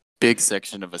a big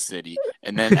section of a city,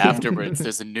 and then afterwards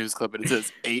there's a news clip and it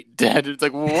says 8 dead. It's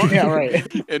like, what? Yeah,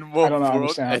 right. In what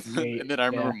world? And then I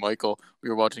remember Michael, we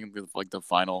were watching the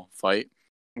final fight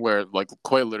where like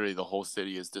quite literally the whole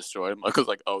city is destroyed. Michael's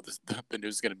like, oh, the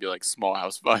news is gonna be like small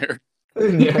house fire.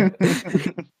 Yeah.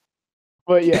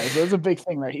 But yeah, so it's a big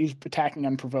thing, right? He's attacking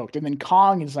unprovoked, and then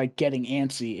Kong is like getting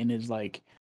antsy in his like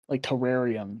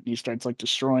terrarium. He starts like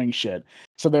destroying shit.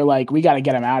 So they're like, we got to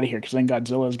get him out of here, because then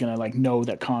Godzilla's gonna like know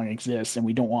that Kong exists, and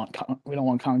we don't want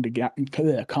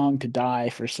Kong to die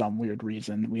for some weird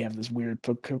reason. We have this weird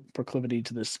proclivity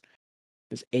to this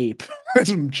ape,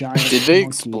 some giant. Did they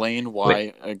explain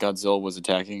why Godzilla was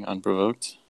attacking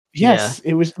unprovoked? Yes,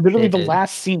 it was literally the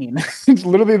last scene. It's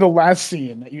literally the last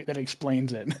scene that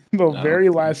explains it. Very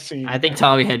last scene. I think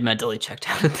Tommy had mentally checked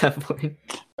out at that point.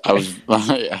 I was,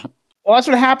 yeah. Well, that's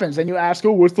what happens. Then you ask,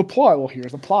 oh, what's the plot? Well,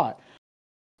 here's the plot.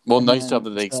 Well, nice job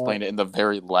that they explained it in the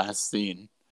very last scene.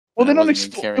 Well, they don't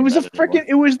explain. It was a freaking.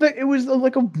 It was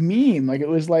like a meme. Like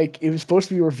it was supposed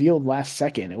to be revealed last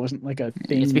second. It wasn't like a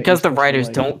thing. It's because the writers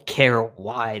don't care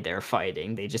why they're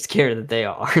fighting. They just care that they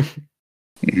are.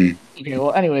 Okay.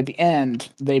 Well, anyway, at the end,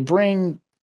 they bring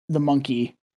the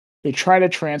monkey. They try to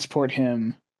transport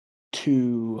him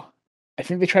to. I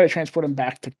think they try to transport him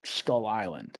back to Skull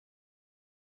Island,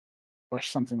 or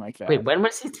something like that. Wait, when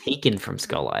was he taken from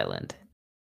Skull Island?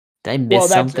 Did I miss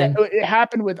something?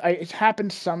 It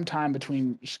happened sometime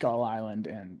between Skull Island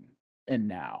and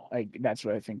now. That's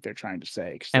what I think they're trying to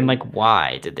say. And like,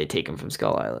 why did they take him from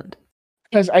Skull Island?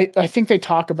 Because I think they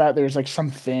talk about there's like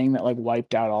something that like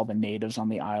wiped out all the natives on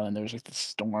the island. There was like the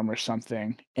storm or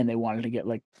something, and they wanted to get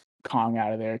like Kong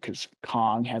out of there because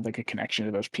Kong had like a connection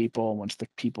to those people. Once the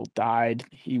people died,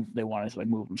 they wanted to like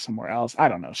move him somewhere else. I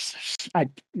don't know.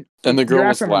 And the girl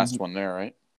was the last one there,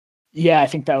 right? Yeah, I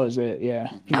think that was it. Yeah,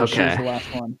 she was the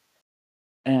last one.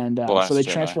 And so they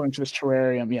transfer him to this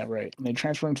terrarium. Yeah, right. And they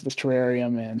transfer him to this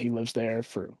terrarium, and he lives there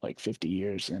for like 50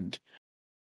 years. And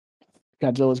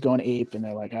Godzilla's going ape, and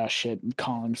they're like, "Oh shit!" And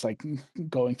Kong's like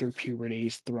going through puberty,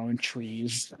 he's throwing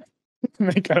trees.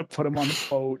 They gotta put him on the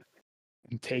boat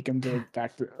and take him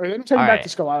back to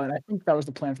Skull Island. I think that was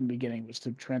the plan from the beginning, was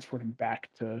to transport him back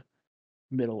to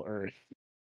Middle Earth.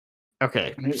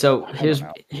 Okay, I mean, so I don't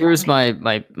know. here's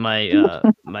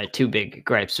my two big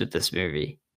gripes with this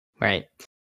movie, right?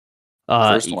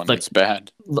 First one, Like, it's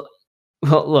bad.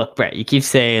 look, Brett, you keep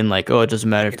saying like, oh, it doesn't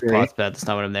matter if the Agree. plot's bad. That's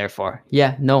not what I'm there for.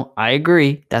 Yeah, no, I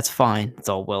agree. That's fine. It's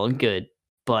all well and good,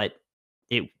 but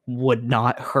it would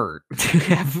not hurt to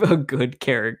have a good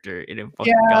character in a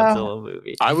fucking Yeah. Godzilla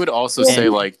movie. I would also And- say,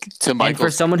 like, to And for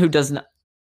Michael's someone who does not,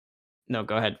 no,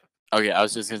 go ahead. Okay, I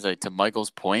was just gonna say, to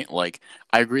Michael's point, like,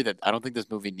 I agree that I don't think this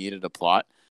movie needed a plot,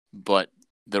 but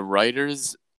the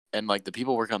writers and like the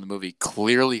people working on the movie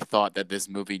clearly thought that this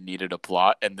movie needed a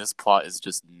plot, and this plot is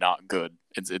just not good.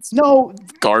 It's No,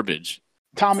 garbage.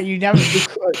 Tommy, you never.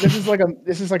 This is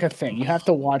like a thing. You have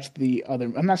to watch the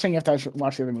other. I'm not saying you have to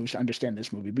watch the other movies to understand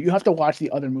this movie, but you have to watch the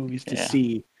other movies to Yeah.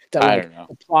 see that I like don't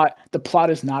know. the plot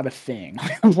is not a thing.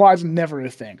 The plot is never a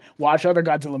thing. Watch other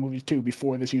Godzilla movies too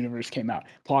before this universe came out.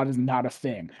 Plot is not a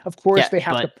thing. Of course, Yeah, they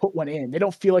have to but- put one in. They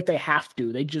don't feel like they have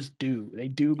to. They just do. They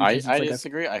do. I Because it's like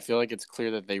disagree. I feel like it's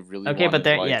clear that they really Okay, but wanted,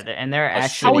 they're like, and they're a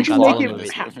actually How would you shitty make plot it? in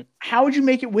this movie. How would you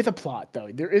make it with a plot though?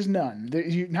 There is none.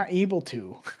 You're not able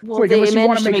to. Well, Like, they unless you wanna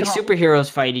managed to make make it superheroes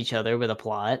fight each other with a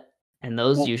plot, and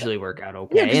those Well, usually work out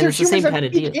okay. Yeah, because and they're it's the same humans that kind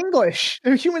of speak deal. English.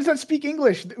 They're humans that speak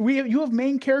English. You have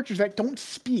main characters that don't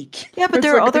speak. Yeah, but It's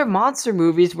there are like- other monster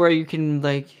movies where you can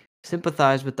like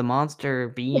sympathize with the monster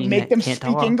being make that them can't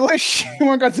speak talk. English. You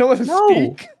want Godzilla to No.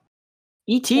 speak?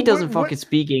 E.T. Well, doesn't what- fucking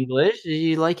speak English.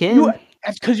 You like him?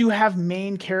 That's because you have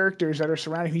main characters that are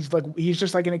surrounding. He's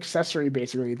just like an accessory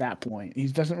basically at that point. He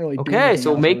doesn't really. Do Okay, anything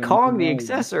so else make other than Kong the humanity.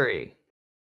 accessory.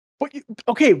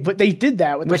 But they did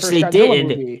that with Which the first they Godzilla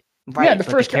did. movie. Right, the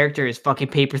but first the character is fucking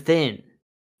paper thin.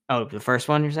 Oh, the first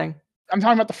one you're saying? I'm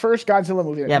talking about the first Godzilla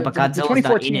movie. Yeah, the, but the Godzilla's not in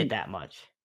 2014. it that much.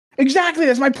 Exactly,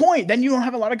 that's my point. Then you don't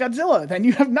have a lot of Godzilla. Then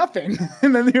you have nothing,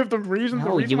 and then you have the reason. No, you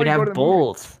why would go to have the movie.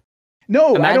 both.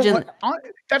 No, Imagine- I don't.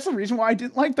 That's the reason why I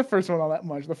didn't like the first one all that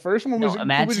much. The first one No, was, it was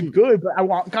imagine- good, but I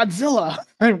want Godzilla.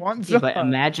 I want Yeah, Zilla. but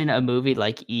imagine a movie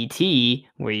like E.T.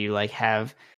 where you like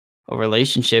have a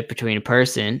relationship between a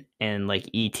person and like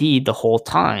E.T. the whole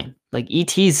time. Like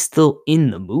E.T. is still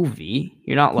in the movie.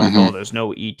 You're not like, Mhm. oh, there's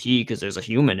no E.T. because there's a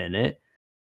human in it.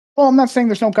 Well, I'm not saying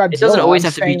there's no Godzilla. It doesn't always I'm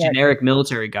have to be saying that- generic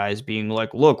military guys being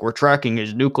like, look, we're tracking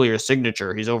his nuclear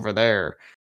signature. He's over there.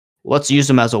 Let's use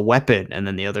him as a weapon. And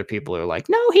then the other people are like,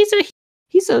 no, he's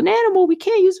an animal. We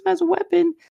can't use him as a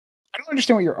weapon. I don't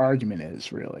understand what your argument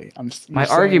is, really. My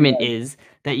argument is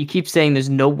that you keep saying there's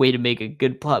no way to make a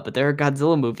good plot, but there are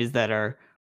Godzilla movies that are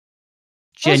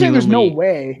I'm not saying there's no genuinely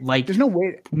way. like There's no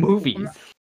way. movies.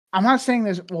 I'm not saying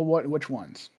there's. Well, which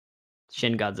ones?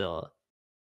 Shin Godzilla.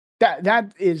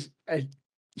 That is a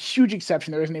huge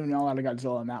exception. There isn't even a lot of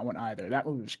Godzilla in that one either. That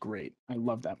movie was great. I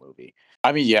love that movie.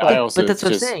 I mean, yeah, But- I also But that's what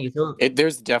I'm just saying. So,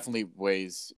 there's definitely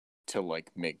ways to like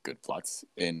make good plots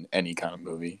in any kind of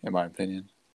movie, in my opinion.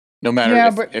 No matter Yeah,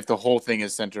 if, but- if the whole thing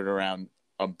is centered around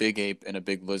a big ape and a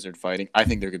big lizard fighting, I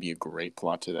think there could be a great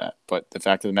plot to that. But the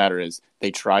fact of the matter is,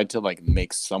 they tried to like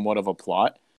make somewhat of a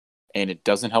plot, and it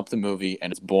doesn't help the movie,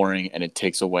 and it's boring, and it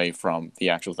takes away from the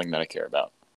actual thing that I care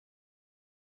about.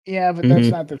 Yeah, but that's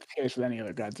Mhm. not the case with any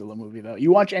other Godzilla movie, though.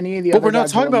 You watch any of the But other. we're not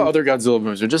Godzilla talking about movies- other Godzilla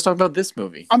movies. We're just talking about this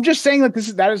movie. I'm just saying that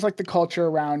that is like the culture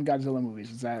around Godzilla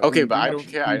movies. Is that Okay, when but you I watch-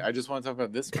 don't care. I just want to talk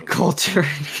about this the movie. culture.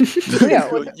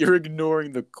 Yeah, You're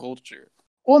ignoring the culture.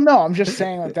 Well, no, I'm just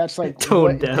saying that that's like Tone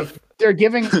what- deaf. They're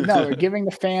giving they're giving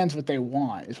the fans what they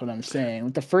want. Is what I'm saying.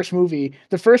 With the first movie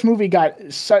got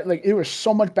there was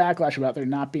so much backlash about there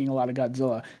not being a lot of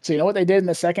Godzilla. So you know what they did in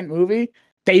the second movie?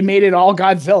 They made it all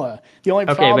Godzilla. The only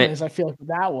Okay, problem but- is I feel like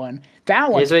that one,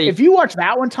 Here's what you- if you watch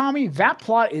that one, Tommy, that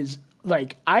plot is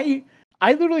like I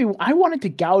wanted to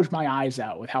gouge my eyes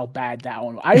out with how bad that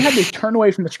one was. I had to turn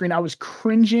away from the screen. I was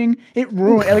cringing. It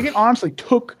ruined. Like it honestly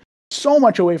took so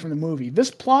much away from the movie. This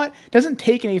plot doesn't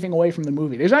take anything away from the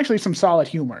movie. There's actually some solid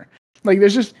humor. Like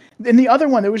there's just in the other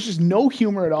one there was just no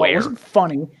humor at all. Where? It wasn't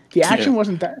funny. The action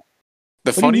wasn't that.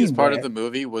 The do you funniest mean, part Brett? of the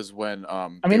movie was when I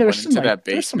mean, they there went was into some that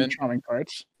there's some basement. charming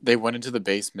parts. They went into the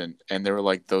basement and there were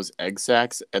like those egg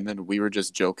sacs, and then we were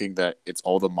just joking that it's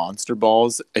all the monster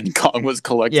balls, and Kong was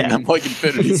collecting Yeah. them like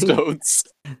Infinity Stones.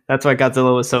 That's why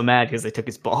Godzilla was so mad because they took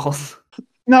his balls.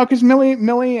 No, because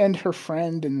Millie and her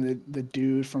friend and the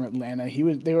dude from Atlanta,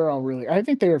 they were all really. I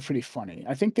think they were pretty funny.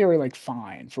 I think they were like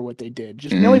fine for what they did.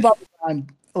 Just Mhm. Millie Bobby Brown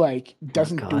like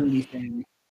doesn't do God. anything.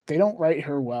 They don't write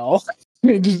her well.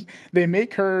 They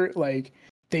make her like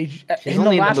She's in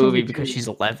only in last the movie because too. she's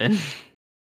 11.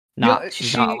 Yeah,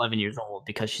 She's not she- 11 years old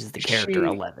because she's the character she-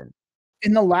 11.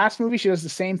 In the last movie, she does the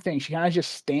same thing. She kind of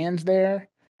just stands there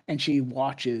and she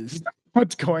watches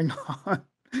what's going on.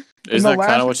 Isn't the that kind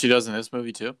last- of what she does in this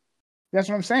movie too? That's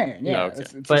what I'm saying. Yeah. Okay.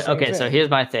 It's the But same okay, so thing. here's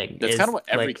my thing. That's is, kind of what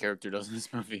every like, character does in this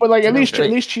movie. But like at No, least but-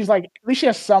 at least she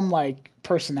has some like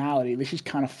personality. At least she's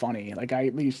kind of funny. Like I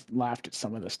at least laughed at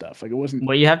some of the stuff. Like it wasn't.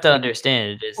 what you have to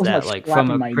understand is wasn't, that, like, like, from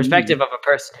slapping a my perspective knee. of a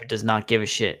person who does not give a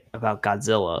shit about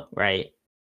Godzilla, right?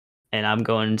 And I'm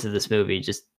going into this movie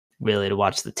just really to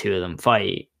watch the two of them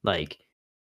fight. Like,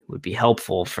 it would be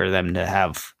helpful for them to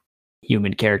have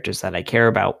human characters that I care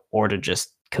about, or to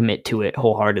just commit to it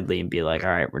wholeheartedly and be like, all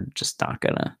right, we're just not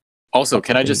gonna. Also, fuck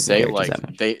can with I the just human say, characters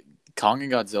like, that much. Kong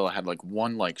and Godzilla had like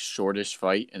one like shortish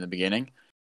fight in the beginning,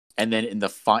 and then in the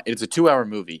it's a 2-hour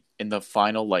movie. In the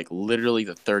final, like literally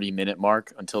the 30-minute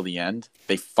mark until the end,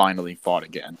 they finally fought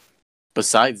again.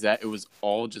 Besides that, it was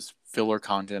all just filler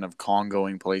content of Kong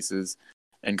going places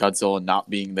and Godzilla not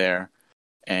being there,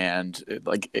 and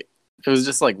it was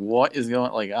just like, what is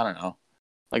going? Like, I don't know.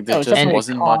 Like there it's just definitely a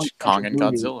wasn't much Kong Kong-centric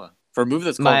and movie. Godzilla. For a movie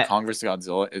that's called Kong vs.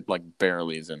 Godzilla, it like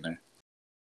barely is in there.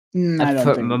 I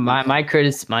don't think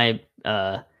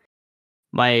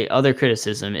my other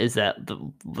criticism is that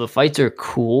the fights are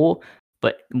cool,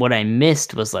 but what I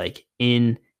missed was, like,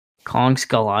 in Kong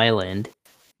Skull Island.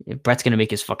 Brett's gonna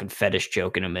make his fucking fetish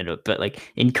joke in a minute, but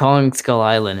like in Kong Skull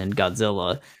Island and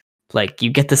Godzilla, like, you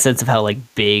get the sense of how, like,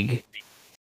 big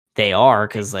they are,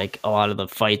 because like a lot of the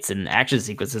fights and action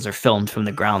sequences are filmed from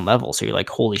the ground level, so you're like,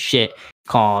 holy shit,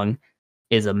 Kong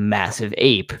is a massive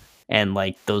ape, and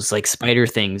like those like spider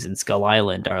things in Skull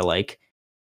Island are like,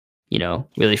 you know,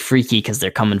 really freaky because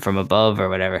they're coming from above or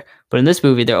whatever. But in this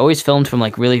movie, they're always filmed from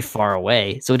like really far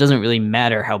away, so it doesn't really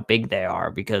matter how big they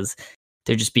are because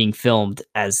they're just being filmed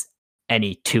as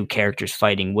any two characters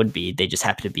fighting would be. They just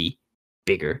happen to be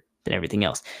bigger than everything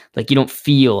else. Like, you don't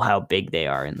feel how big they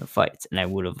are in the fights, and I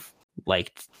would have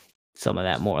liked some of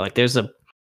that more. Like, there's a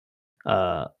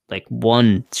like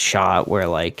one shot where,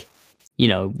 like, you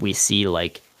know, we see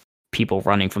like people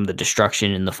running from the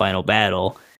destruction in the final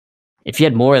battle. If you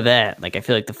had more of that, like, I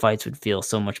feel like the fights would feel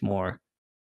so much more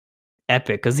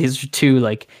epic, because these are two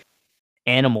like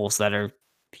animals that are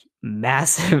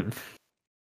massive.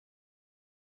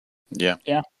 Yeah.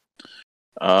 Yeah.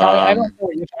 I don't know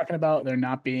what you're talking about. There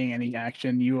not being any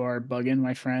action. You are bugging,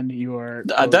 my friend. You are.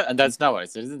 That's not what I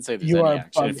said. I didn't say there's any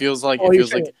action. It feels like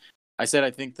I said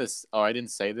I think this. Oh, I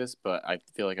didn't say this, but I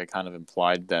feel like I kind of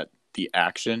implied that the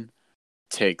action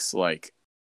takes like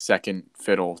second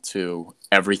fiddle to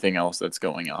everything else that's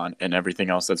going on, and everything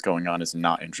else that's going on is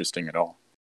not interesting at all.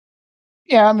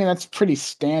 Yeah, I mean that's pretty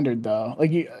standard though.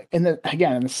 Like in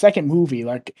the second movie,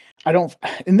 like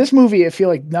in this movie I feel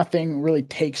like nothing really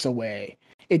takes away.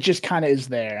 It just kind of is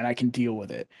there and I can deal with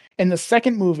it. In the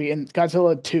second movie, in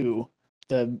Godzilla 2,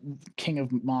 the King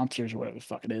of Monsters or whatever the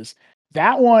fuck it is,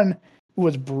 that one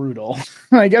was brutal.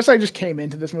 I guess I just came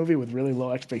into this movie with really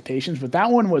low expectations, but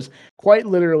that one was quite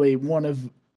literally one of,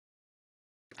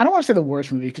 I don't want to say the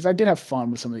worst movie because I did have fun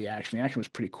with some of the action. The action was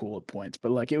pretty cool at points,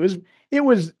 but like it was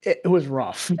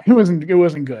rough. It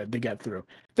wasn't good to get through.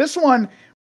 This one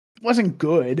wasn't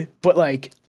good, but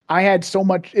like I had so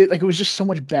much. It was just so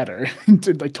much better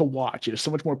to watch. It was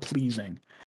so much more pleasing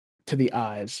to the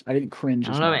eyes. I didn't cringe.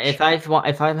 I don't know.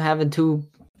 If I'm having two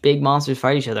big monsters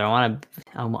fight each other, I want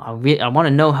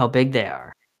to know how big they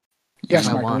are.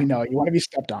 Yes, Michael, we know you want to be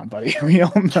stepped on, buddy. We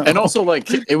all know. And also, like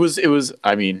it was.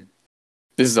 I mean,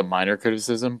 this is a minor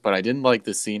criticism, but I didn't like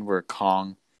the scene where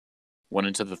Kong went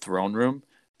into the throne room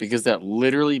because that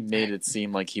literally made it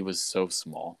seem like he was so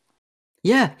small.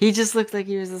 Yeah, he just looked like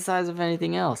he was the size of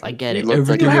anything else. I get it.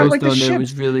 Everything else down there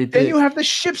was really big. Then you have the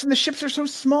ships, and the ships are so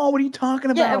small. What are you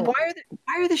talking about? Yeah, and why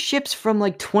are the ships from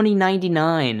like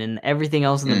 2099 and everything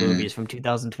else in the movie is from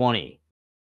 2020?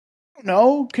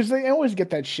 No, because they always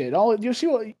get that shit. You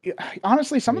see,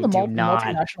 honestly, some of the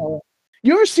multinational.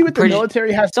 You ever see what the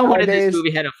military has someone nowadays? in this movie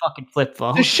had a fucking flip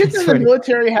phone. The shit that the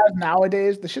military has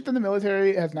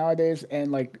nowadays,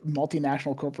 and like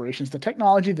multinational corporations, the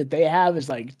technology that they have is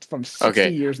like from 60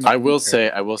 years. I will say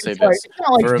this. It's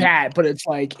not like that, but it's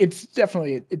like it's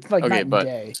definitely like night and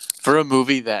day. For a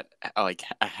movie that like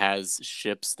has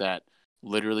ships that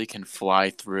literally can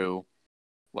fly through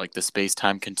like the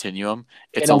space-time continuum,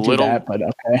 it's a little. Do that, but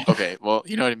okay. Okay, well,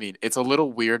 you know what I mean. It's a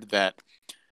little weird that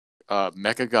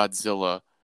Mechagodzilla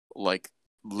like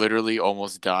literally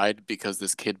almost died because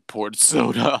this kid poured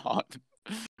soda on.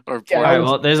 All right,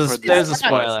 well, there's a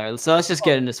spoiler, so let's just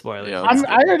get into spoilers. Yeah,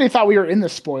 I already thought we were in the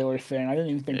spoiler thing. I didn't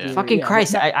even think. Yeah. Fucking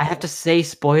Christ! I have to say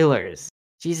spoilers.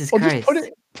 Jesus Christ!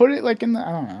 Just put it like in the,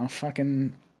 I don't know,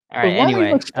 fucking. All right.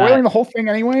 Anyway, spoiling the whole thing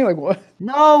anyway. Like what?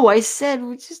 No, I said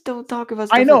we just don't talk about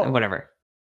stuff. I know. Whatever.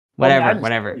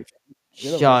 Whatever.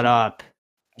 Shut up.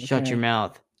 Okay. Shut your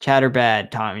mouth. Chatter bad,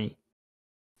 Tommy.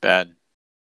 Bad.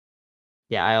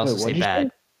 Yeah, I also Wait, say what'd you bad.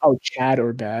 say? Oh, Chad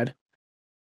or bad?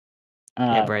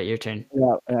 Yeah, Brett, your turn.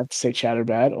 Yeah, I have to say Chad or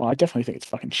bad. Well, I definitely think it's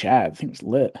fucking Chad. I think it's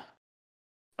lit.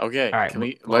 Okay, All right. can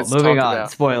we Well, let's moving talk on.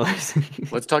 about Spoilers.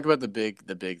 let's talk about the big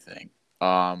thing.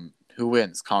 Who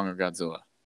wins, Kong or Godzilla?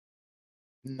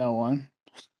 No one.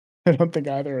 I don't think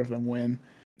either of them win.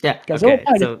 Yeah. Godzilla Okay.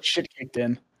 kind of So, gets shit kicked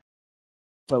in.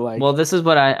 But like, well, this is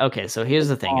what I. Okay. So here's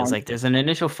the thing: is Kong. like there's an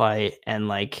initial fight, and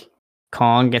like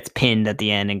Kong gets pinned at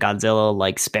the end, and Godzilla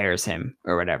like spares him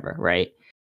or whatever, right?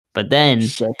 But then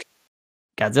Sick.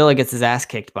 Godzilla gets his ass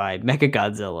kicked by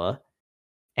Mechagodzilla,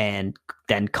 and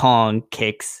then Kong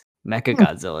kicks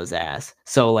Mechagodzilla's ass.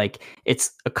 So like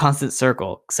it's a constant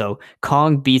circle. So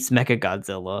Kong beats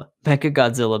Mechagodzilla,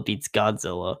 Mechagodzilla beats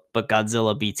Godzilla, but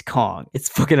Godzilla beats Kong. It's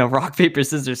fucking a rock paper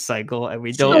scissors cycle, and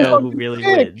we don't Yeah. know who really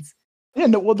Sick. wins. Yeah,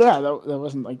 no, well, that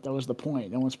wasn't like that was the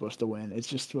point. No one's supposed to win. It's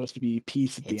just supposed to be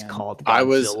peace at the It's end. called I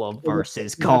was- Godzilla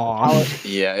versus Yeah, Kong.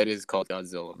 Yeah, it is called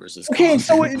Godzilla versus Kong. Okay,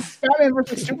 so Batman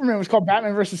versus Superman was called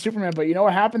Batman versus Superman, but you know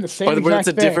what happened? The same but exact it's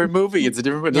a thing. different movie. It's a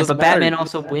different movie. It Yeah, doesn't but Batman matter.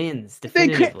 also wins They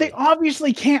definitively.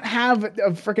 obviously can't have a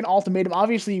freaking ultimatum.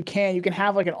 Obviously, you can. You can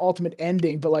have like an ultimate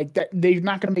ending, but like that, they're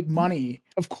not going to make money.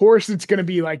 Of course, it's going to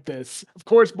be like this. Of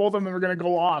course, both of them are going to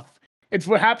go off. It's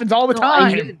what happens all the No,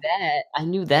 time. I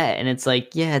knew that, and it's like,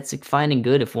 yeah, it's like fine and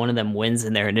good if one of them wins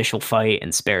in their initial fight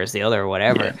and spares the other or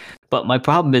whatever. Yeah. But my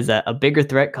problem is that a bigger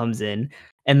threat comes in,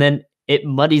 and then it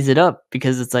muddies it up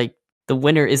because it's like the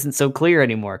winner isn't so clear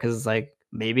anymore. Because it's like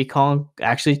maybe Kong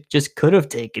actually just could have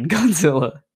taken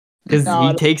Godzilla because No,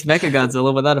 he takes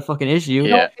Mechagodzilla without a fucking issue.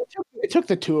 Yeah. It took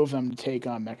the two of them to take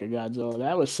on Mechagodzilla.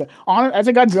 That was as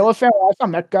a Godzilla fan, when I saw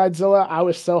Mechagodzilla, I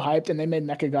was so hyped, and they made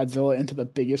Mechagodzilla into the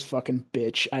biggest fucking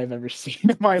bitch I've ever seen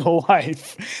in my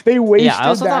life. They wasted Yeah, I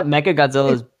also thought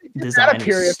Mechagodzilla's that design was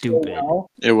period so stupid.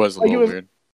 well. It was a Like, little weird.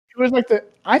 It was like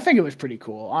I think it was pretty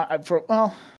cool. I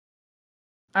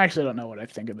actually don't know what I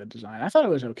think of the design. I thought it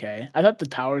was okay. I thought the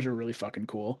towers were really fucking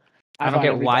cool. I don't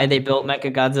get why they built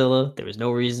Mechagodzilla. There was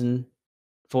no reason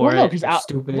for Well, no, it. because It's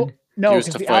stupid. He was because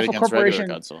to the fight Alpha against regular Corporation.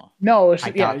 Godzilla. No, I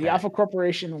yeah, got the that. Alpha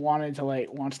Corporation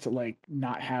wants to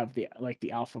not have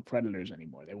the Alpha Predators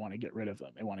anymore. They want to get rid of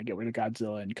them. They want to get rid of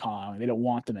Godzilla and Kong. They don't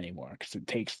want them anymore because it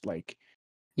takes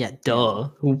Yeah, duh.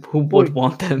 know. Who would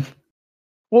want them?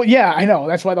 Well, yeah, I know.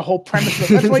 That's why the whole premise.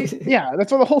 That's why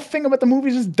the whole thing about the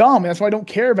movies is dumb. That's why I don't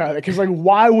care about it. Because like,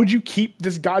 why would you keep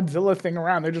this Godzilla thing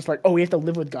around? They're just like, oh, we have to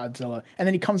live with Godzilla, and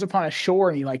then he comes upon a shore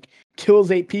and he like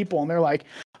kills 8 people, and they're like,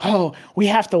 oh, we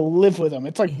have to live with him.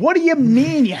 It's like, what do you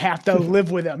mean you have to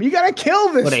live with him? You gotta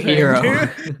kill this What a thing, hero.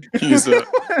 dude.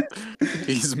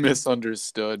 He's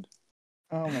misunderstood.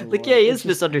 Oh my Like, Lord. yeah, he It's is just-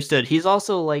 misunderstood. He's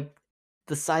also like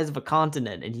the size of a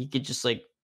continent, and he could just like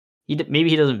maybe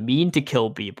he doesn't mean to kill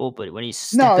people, but when he's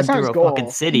stepping that's not through his a goal. fucking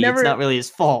He city, never- it's not really his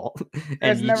fault. And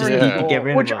That's you never just his need to goal, get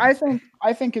rid which of him.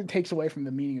 I think it takes away from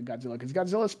the meaning of Godzilla because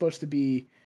Godzilla is supposed to be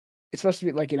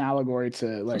like an allegory to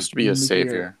like Supposed to be a nuclear-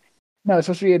 savior. No, it's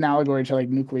supposed to be an allegory to like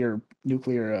nuclear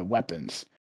weapons,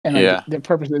 and like Yeah. the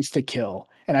purpose is to kill.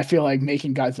 And I feel like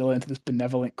making Godzilla into this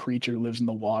benevolent creature who lives in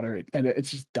the water, and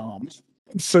it's just dumb.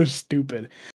 It's so stupid.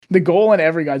 The goal in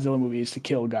every Godzilla movie is to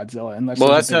kill Godzilla, unless Well,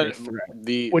 there's that's a not bigger threat,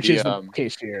 the which the is um the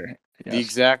case here. the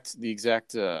Yes.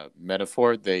 exact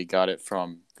metaphor. They got it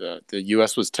from the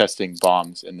U.S. was testing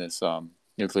bombs in this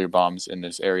nuclear bombs in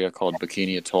this area called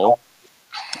Bikini Atoll,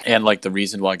 and like the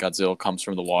reason why Godzilla comes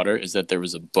from the water is that there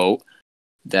was a boat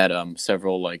that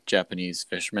several like Japanese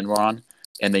fishermen were on,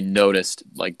 and they noticed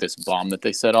like this bomb that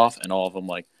they set off, and all of them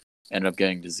like ended up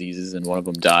getting diseases, and one of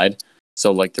them died.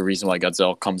 So like the reason why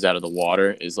Godzilla comes out of the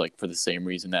water is like for the same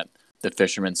reason that the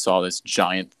fishermen saw this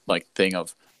giant like thing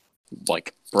of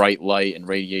like bright light and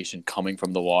radiation coming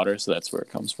from the water, so that's where it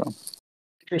comes from.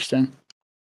 Interesting.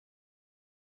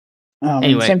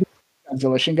 Anyway. Same thing with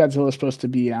Godzilla. Shin Godzilla is supposed to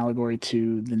be an allegory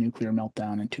to the nuclear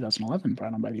meltdown in 2011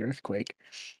 brought on by the earthquake.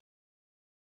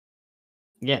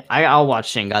 Yeah, I'll watch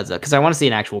Shin Godzilla because I want to see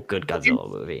an actual good Godzilla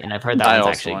movie, and I've heard that I one's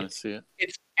also actually want good. to see it.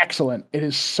 It's excellent. It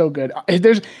is so good.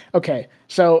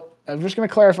 So I'm just going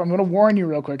to clarify. I'm going to warn you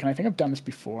real quick, and I think I've done this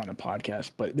before on the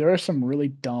podcast, but there are some really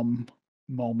dumb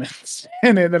moments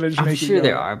in it that are just I'm making sure you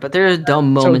there go, are, but there are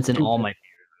dumb So moments in all stupid. my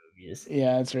favorite movies.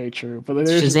 Yeah, that's very true. But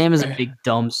there's Shazam is a big,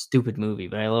 dumb, stupid movie,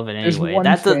 but I love it There's anyway. one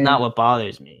That's thing- not what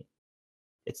bothers me.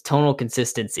 It's tonal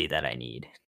consistency that I need.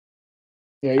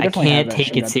 Yeah, you I definitely have can't that, take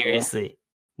Shin it Godzilla. seriously.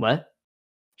 What?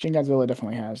 Shin Godzilla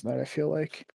definitely has that. I feel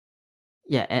like.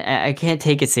 Yeah, I can't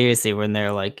take it seriously when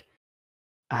they're like,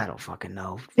 I don't fucking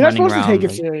know. You're not Running supposed to take around, it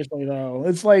like, seriously though.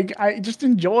 It's like I just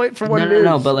enjoy it for what no, it is.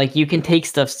 no, but like you can take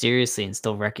stuff seriously and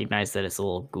still recognize that it's a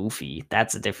little goofy.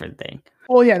 That's a different thing.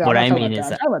 Well, yeah, no, What I'm I not talking mean about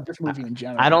that. is I'm that talking about this movie in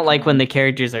general. I don't Come like when on. the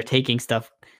characters are taking stuff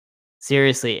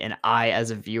seriously and I,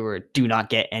 as a viewer, do not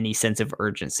get any sense of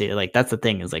urgency. Like that's the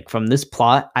thing, is like from this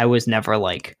plot, I was never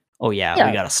like, oh yeah, we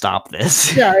Yeah. gotta stop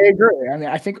this. Yeah, I agree. I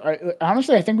mean,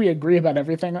 honestly, I think we agree about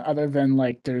everything other than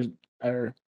like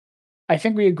I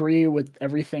think we agree with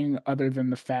everything other than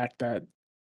the fact that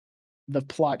the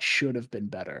plot should have been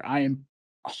better. I am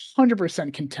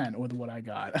 100% content with what I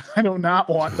got. I do not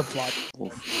want the plot.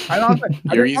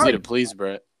 You're easy to please,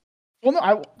 Brett. Well,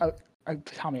 no,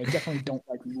 Tommy, I definitely don't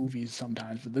like movies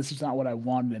sometimes, but this is not what I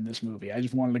wanted in this movie. I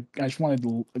just wanted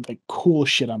like cool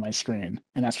shit on my screen,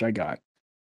 and that's what I got.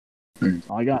 That's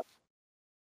all I got.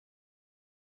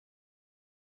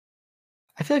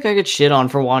 I feel like I get shit on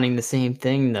for wanting the same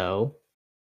thing though.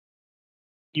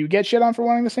 You get shit on for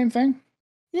wanting the same thing?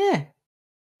 Yeah.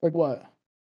 Like what?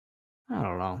 I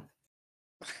don't know.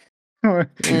 Like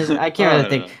I can't really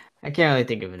think. I can't really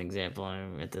think of an example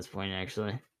at this point,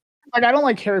 actually. I don't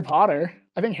like Harry Potter.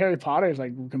 I think Harry Potter is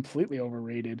like completely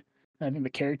overrated. I think the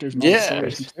characters and all the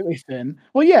stories are completely thin.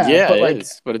 Well, yeah, but like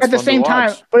but it's at the fun same to time,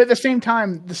 watch. but at the same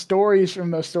time, the stories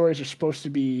from those stories are supposed to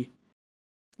be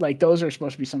like those are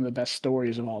supposed to be some of the best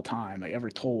stories of all time, like ever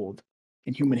told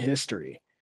in human history.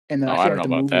 And then Oh, I I feel don't like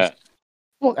know the about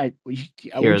movies.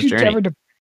 that. Well, Hero's Journey.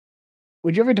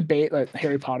 would you ever debate that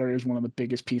Harry Potter is one of the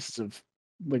biggest pieces of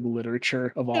like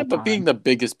literature of all time? But being the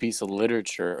biggest piece of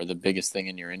literature or the biggest thing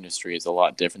in your industry is a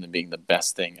lot different than being the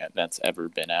best thing that's ever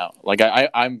been out. Like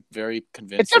I'm very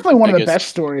convinced. It's definitely one of the best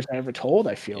stories I ever told.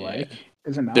 I feel like,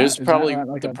 is it not? There's probably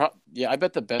I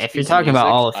bet the best. If you're talking about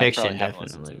all of fiction,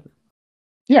 definitely.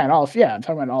 Yeah, I'm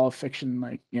talking about all of fiction.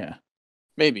 Like, yeah,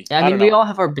 maybe. I mean, we all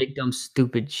have our big dumb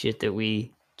stupid shit that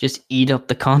we just eat up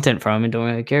the content from and don't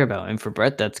really care about. And for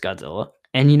Brett, that's Godzilla.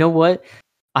 And you know what?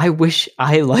 I wish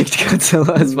I liked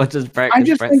Godzilla as much as Brett,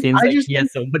 because Brett seems like he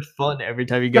has so much fun every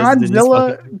time he goes into these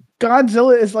fucking...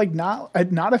 Godzilla is like not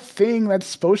a thing that's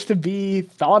supposed to be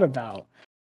thought about.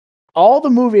 All the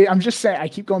movie, I'm just saying, I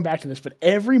keep going back to this, but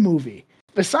every movie,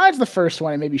 besides the first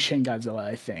one and maybe Shin Godzilla,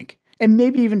 I think, and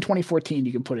maybe even 2014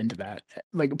 you can put into that.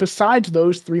 Like, besides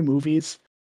those three movies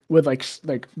with like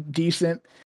decent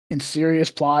and serious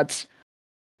plots,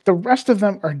 the rest of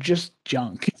them are just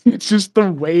junk. It's just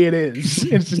the way it is.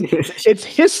 It's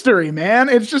history, man.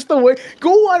 It's just the way.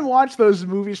 Go and watch those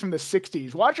movies from the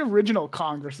 60s. Watch original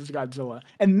Kong versus Godzilla,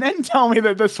 and then tell me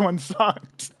that this one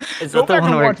sucks. Is that the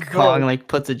one where Kong like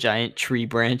puts a giant tree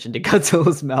branch into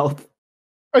Godzilla's mouth?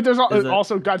 There's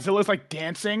also Godzilla's like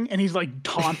dancing and he's like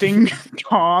taunting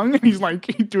Kong, and he's like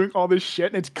doing all this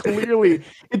shit. And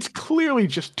it's clearly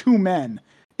just two men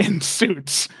in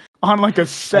suits on like a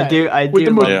set. I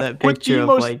do love that picture of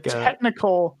like most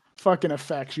technical fucking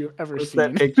effects you've ever seen.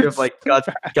 That picture of like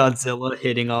Godzilla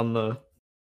hitting on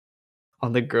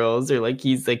the girls, or like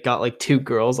he's like got like two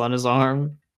girls on his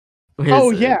arm.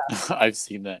 Yeah, I've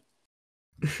seen that.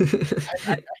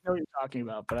 I know what you're talking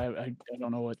about, but I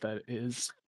don't know what that is.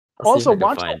 Also,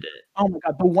 watch oh my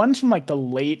god, the ones from like the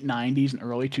late 90s and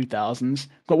early 2000s.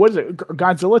 But what is it?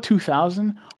 Godzilla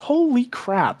 2000? Holy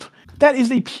crap. That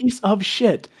is a piece of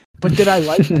shit. But did I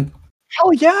like it?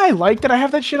 Hell yeah, I liked it. I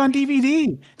have that shit on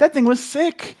DVD. That thing was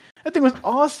sick. That thing was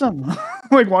awesome.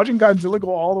 Like watching Godzilla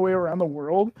go all the way around the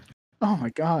world. Oh my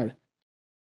god.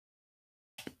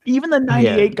 Even the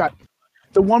 98 got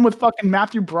the one with fucking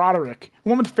Matthew Broderick, the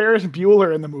one with Ferris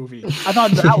Bueller in the movie. I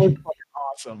thought that was fucking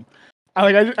awesome.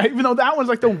 Even though that was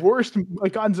like the worst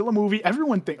like Godzilla movie,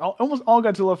 everyone almost all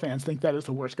Godzilla fans think that is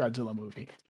the worst Godzilla movie,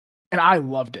 and I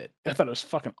loved it. I thought it was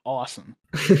fucking awesome.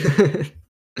 I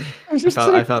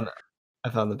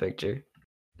found the picture.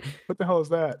 What the hell is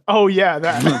that? Oh yeah,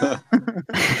 that.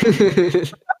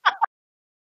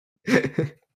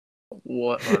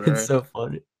 What on earth? It's so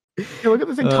funny. Hey, look at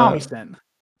the thing Tommy sent.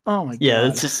 Oh my god. Yeah,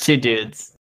 it's just two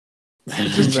dudes.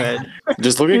 Just red.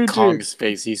 Just look at Kong's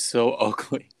face. He's so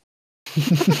ugly.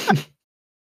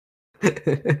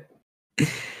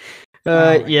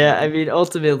 Yeah, I mean,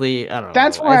 ultimately, I don't know.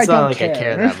 That's why it's I not don't like care. I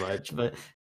care that much, but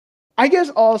I guess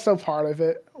also part of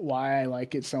it why I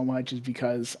like it so much is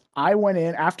because I went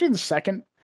in after the second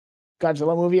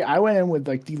Godzilla movie. I went in with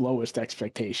like the lowest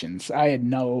expectations. I had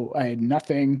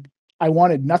nothing. I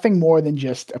wanted nothing more than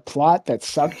just a plot that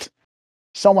sucked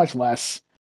so much less,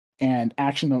 and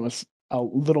action that was a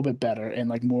little bit better and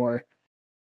like more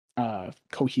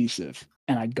cohesive.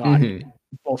 And I got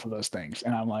both of those things,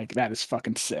 and I'm like, that is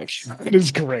fucking sick. It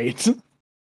is great.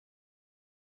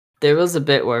 There was a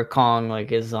bit where Kong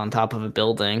like is on top of a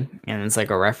building, and it's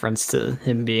like a reference to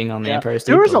him being on the Empire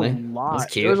State there was Building. a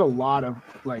lot. There was a lot of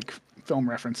like film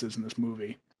references in this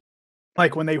movie.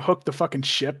 Like when they hook the fucking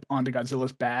ship onto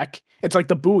Godzilla's back, it's like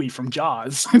the buoy from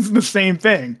Jaws. It's the same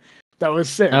thing. That was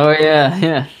sick. Oh yeah,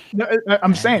 yeah. No,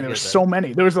 I'm saying there were so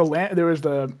many. There was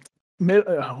the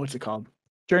what's it called?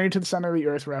 Journey to the Center of the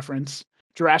Earth reference,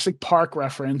 Jurassic Park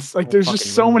reference. Like there's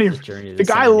just so many. The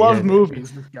guy loves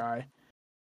movies. This guy.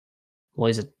 Well,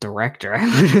 he's a director.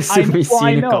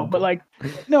 I know, but like,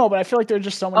 no, but I feel like there's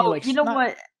just so many. Like, you know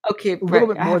what? Okay, a little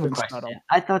bit I more have a than question. subtle.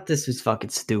 I thought this was fucking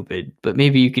stupid, but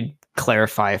maybe you could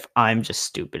clarify if I'm just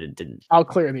stupid and didn't. I'll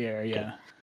clear the air. Yeah.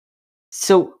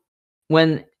 So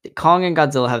when Kong and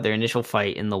Godzilla have their initial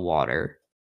fight in the water,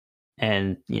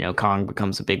 and Kong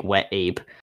becomes a big wet ape,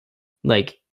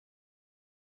 like,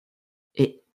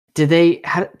 did they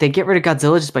get rid of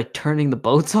Godzilla just by turning the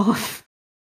boats off?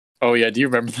 Oh yeah, do you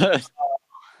remember that?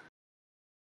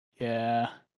 Yeah.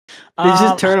 They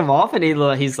just turn him off, and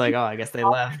he's like, "Oh, I guess they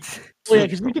left." Well, yeah,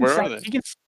 because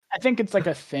I think it's like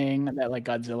a thing that like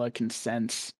Godzilla can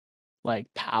sense like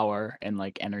power and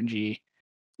like energy.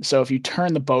 So if you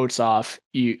turn the boats off,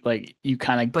 you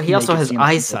kind of. But he also has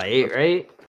eyesight, right?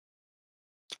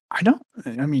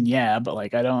 I mean, yeah, but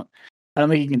like I don't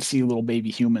think he can see little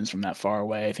baby humans from that far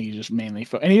away. I think he's just mainly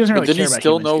and he doesn't really care about humans. Did he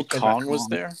still know Kong was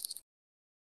there?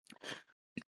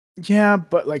 Yeah,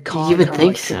 but like Kong, you would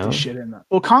think so.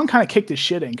 Well, Kong kind of kicked his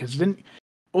shit in because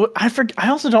I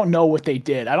also don't know what they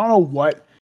did. I don't know what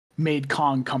made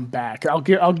Kong come back. I'll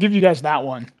give you guys that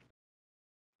one.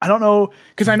 I don't know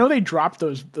because I know they dropped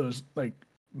those like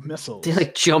missiles. They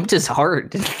like jumped his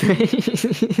heart.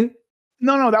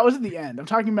 No, that was at the end. I'm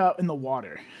talking about in the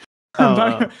water.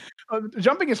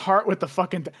 Jumping his heart with the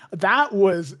fucking that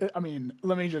was. I mean,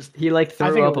 let me just. He like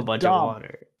threw up a bunch of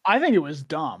water. I think it was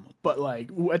dumb, but like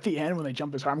at the end when they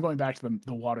jumped his heart, I'm going back to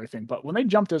the water thing. But when they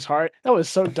jumped his heart, that was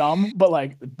so dumb. But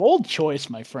like bold choice,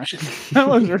 my friend. That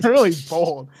was really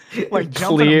bold. Like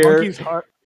jumping a monkey's heart.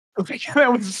 Like,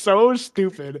 that was so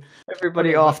stupid.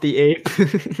 Everybody off the ape.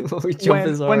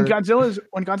 when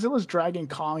Godzilla's dragging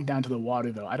Kong down to the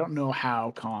water, though, I don't know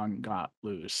how Kong got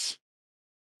loose.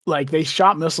 Like they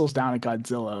shot missiles down at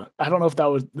Godzilla. I don't know if that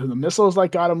was the missiles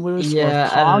like got him loose. Yeah, or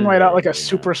if Kong let out like a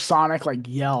supersonic like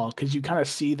yell because you kind of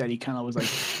see that he kind of was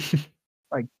like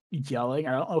like yelling.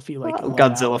 I don't know if he like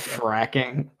Godzilla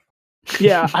fracking.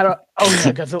 Yeah, I don't. Oh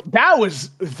yeah, Godzilla. That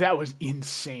was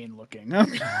insane looking.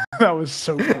 That was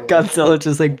so cool. Godzilla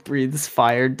just like breathes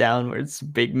fire downwards,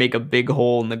 make a big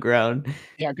hole in the ground.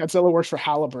 Yeah, Godzilla works for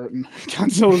Halliburton.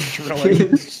 Godzilla's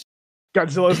drilling.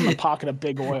 Godzilla's in the pocket of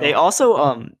big oil. They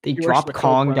also they drop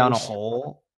Kong down a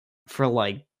hole for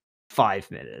like 5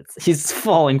 minutes. He's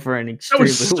falling for an extremely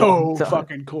long time.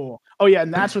 Fucking cool. Oh yeah,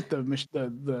 and that's what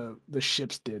the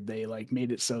ships did. They like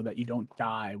made it so that you don't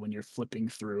die when you're flipping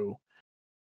through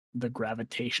the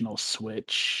gravitational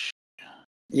switch.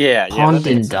 Yeah, Kong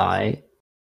didn't die.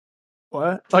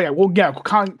 What? Oh yeah, well yeah,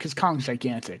 because Kong's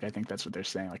gigantic. I think that's what they're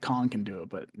saying. Like Kong can do it,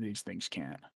 but these things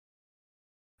can't.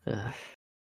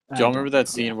 Do y'all remember that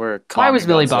scene where Kong why was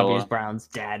Millie Bobby Brown's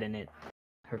dad in it?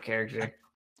 Her character.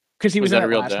 Because he was in that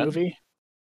last movie?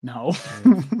 No.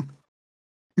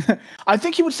 I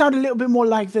think he would sound a little bit more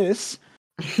like this.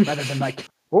 Rather than like,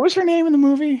 what was her name in the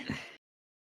movie?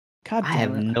 God damn I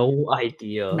have no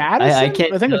idea. Madison? I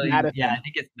can't. I think it's Madison. Yeah, I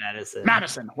think it's Madison.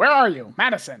 Madison, where are you?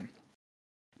 Madison.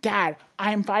 Dad,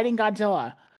 I am fighting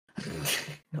Godzilla.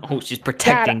 Oh, she's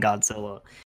protecting Godzilla.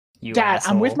 You Dad,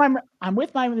 asshole. I'm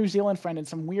with my New Zealand friend and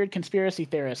some weird conspiracy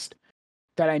theorist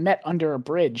that I met under a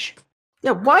bridge.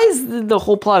 Yeah, why is the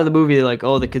whole plot of the movie like,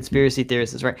 oh, the conspiracy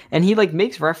theorist is right? And he like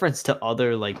makes reference to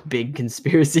other like big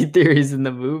conspiracy theories in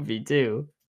the movie too.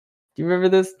 Do you remember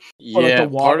this? Yeah,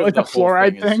 part of the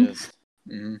fluoride thing. Just,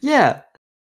 Yeah,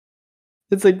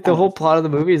 it's like the whole plot of the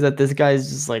movie is that this guy's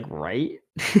just like right.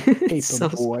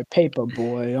 Paper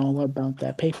boy, all about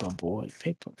that paper boy.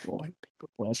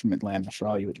 That's from Atlanta for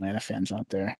all you Atlanta fans out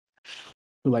there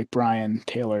who like Brian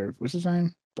Taylor. What's his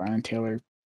name? Brian Taylor.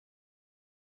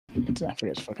 I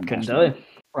forget his fucking name.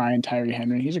 Brian Tyree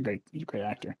Henry. He's a great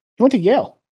actor. He went to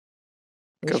Yale.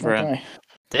 Good for him.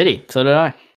 Did he? So did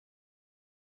I.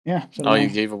 Yeah. So you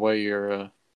gave away your.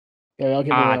 Yeah, I'll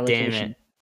give away damn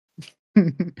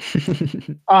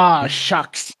it.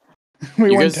 Shucks.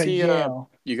 We went to Yale.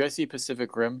 You guys see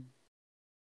Pacific Rim?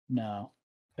 No.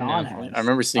 Don has. I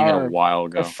remember seeing it a while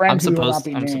ago. I'm supposed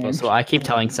to. I keep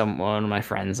telling one of my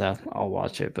friends that I'll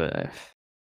watch it, but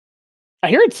I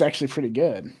hear it's actually pretty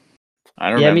good. I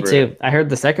don't remember. Yeah, me too. I heard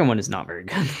the second one is not very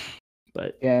good,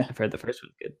 but yeah, I've heard the first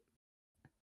one's good.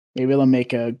 Maybe they'll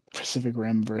make a Pacific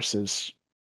Rim versus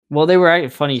Well, they were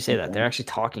funny you say that. They're actually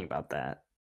talking about that.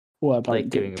 What about Like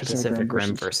doing a Pacific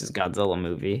Rim versus Godzilla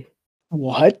movie.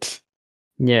 What?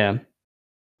 Yeah.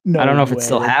 No, I don't know if it's way,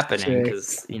 still that's happening sick.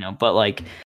 because, but like,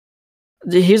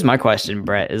 here's my question,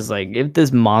 Brett, is like, if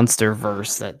this monster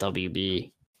verse that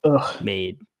WB Ugh.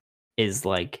 made is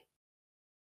like,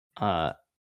 gonna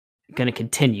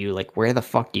continue, like, where the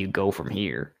fuck do you go from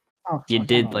here? Oh, You fuck, I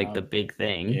did don't like know. the big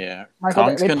thing. Yeah, Michael,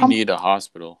 Kong's gonna need a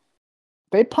hospital.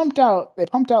 They pumped out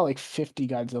like 50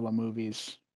 Godzilla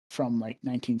movies from like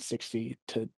 1960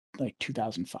 to like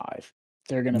 2005.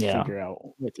 They're gonna Yeah. figure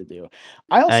out what to do.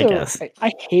 I guess.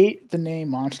 hate the name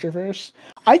MonsterVerse.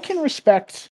 I can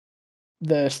respect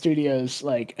the studio's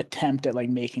like attempt at like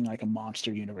making like a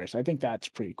monster universe. I think that's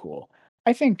pretty cool.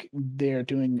 I think they're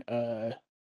doing a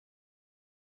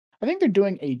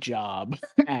job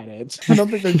at it. I don't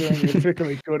think they're doing it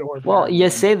particularly good or bad. Well, you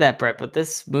say that, Brett, but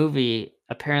this movie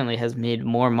apparently has made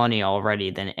more money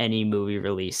already than any movie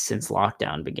released since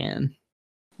lockdown began.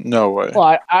 No way.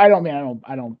 Well, I don't.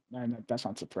 That's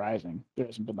not surprising. There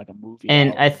hasn't been like a movie.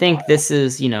 And out I in a think while. this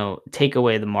is, take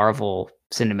away the Marvel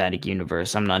Cinematic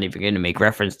Universe. I'm not even going to make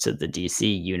reference to the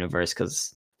DC universe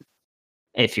because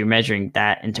if you're measuring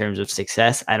that in terms of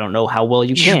success, I don't know how well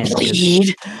you can.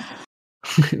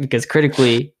 Because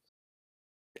critically,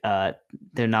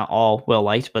 they're not all well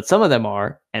liked, but some of them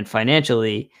are, and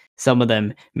financially, some of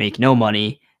them make no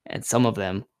money, and some of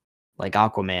them, like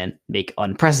Aquaman, make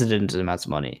unprecedented amounts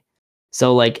of money.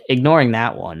 So, like, ignoring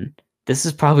that one, this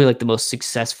is probably like the most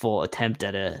successful attempt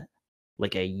at a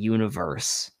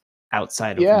universe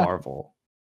outside of Marvel.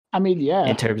 I mean, yeah.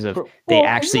 In terms of they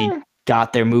actually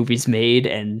got their movies made,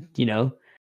 and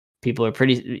people are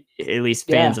pretty, at least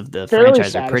fans of the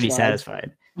franchise are pretty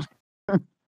satisfied.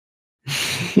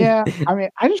 Yeah, I mean,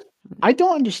 I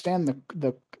don't understand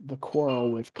the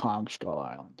quarrel with Kong Skull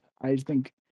Island. I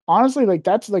think honestly, like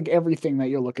that's like everything that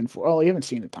you're looking for. Oh, you haven't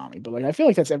seen it, Tommy, but like I feel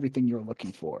like that's everything you're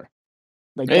looking for.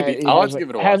 Like maybe I'll have to give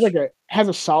it a watch. Has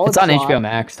a solid. It's on plot, HBO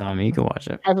Max, Tommy. You can watch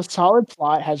it. Has a solid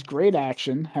plot. Has great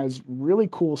action. Has really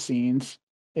cool scenes.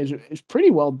 Is pretty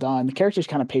well done. The character's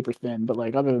kind of paper thin, but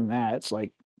like other than that, it's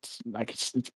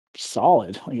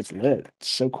solid. Like it's lit. It's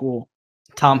so cool.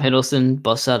 Tom Hiddleston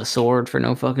busts out a sword for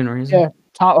no fucking reason. Yeah.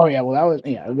 Oh yeah. Well,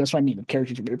 that's what I mean. The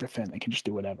characters are paper thin. They can just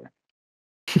do whatever.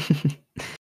 Tom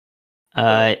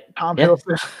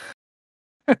Hiddleston.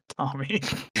 Tommy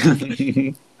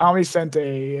sent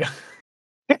a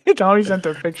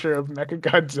picture of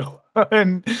Mechagodzilla,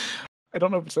 and I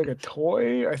don't know if it's like a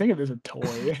toy. I think it is a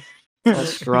toy.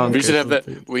 Strong. We should have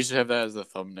that. We should have that as the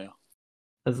thumbnail.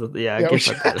 I guess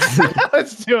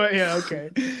let's do it. Yeah. Okay.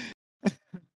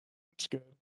 That's good.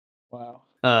 Wow.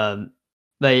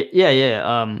 But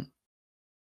yeah.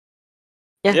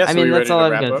 So I mean, that's all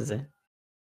I've got to say.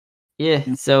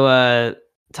 Yeah. So,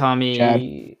 Tommy, Chad.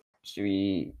 should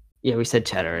we? Yeah, we said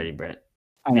Chad already, Brett.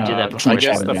 I know. We did that before. I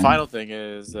guess the final thing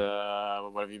is,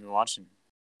 what have you been watching?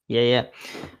 Yeah.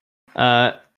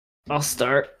 I'll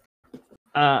start.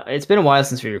 It's been a while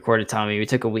since we recorded, Tommy. We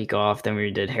took a week off, then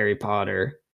we did Harry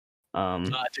Potter. I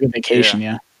took a vacation.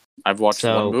 Yeah. I've watched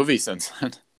one movie since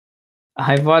then.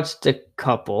 I've watched a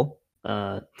couple.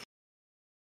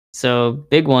 So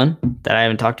big one that I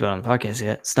haven't talked about on the podcast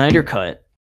yet, Snyder Cut,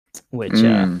 which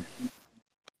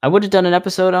I would have done an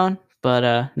episode on, but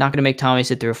not going to make Tommy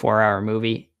sit through a 4-hour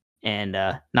movie, and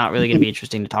not really going to be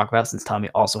interesting to talk about since Tommy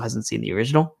also hasn't seen the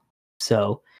original.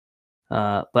 So,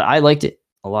 but I liked it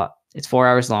a lot. It's 4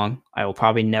 hours long. I will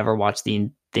probably never watch the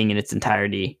thing in its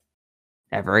entirety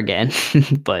ever again,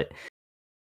 but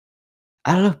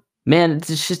I don't know, man.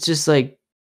 It's just like,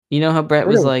 how Brett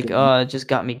was like, it just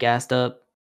got me gassed up.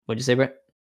 What'd you say, Brett?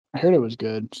 I heard it was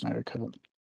good, Snyder Cut.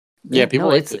 Yeah, people.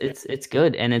 No, it's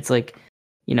good, and it's like,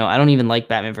 I don't even like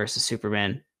Batman versus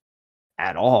Superman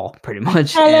at all, pretty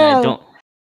much, and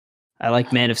I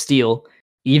like Man of Steel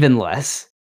even less,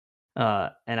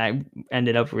 and I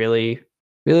ended up really,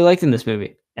 really liking this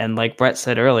movie. And like Brett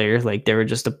said earlier, like there were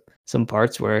just some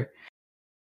parts where,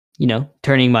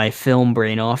 turning my film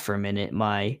brain off for a minute,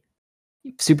 my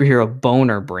superhero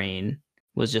boner brain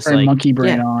was just like monkey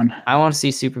brain on. I want to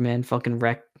see Superman fucking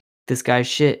wreck this guy's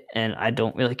shit, and I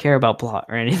don't really care about plot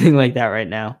or anything like that right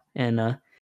now. And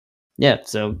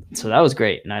so that was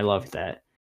great, and I loved that.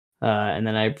 And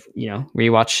then I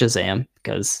rewatched Shazam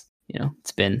because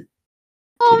it's been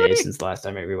 2 days since the last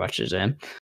time I rewatched Shazam.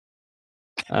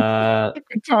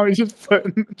 Tommy's just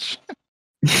putting.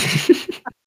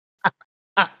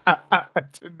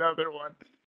 That's another one.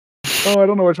 Oh, I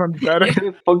don't know which one's better.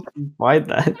 Why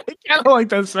that? I kind of like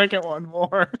the second one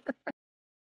more.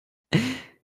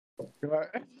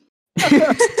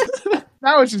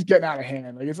 That was just getting out of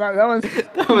hand. Like it's not that was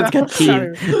That one's got teeth.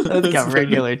 That one's got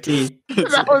regular teeth.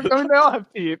 that was, I mean, they all have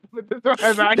teeth, but this one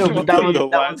has actual No, but that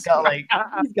teeth. one's got like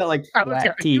he's got like That one's flat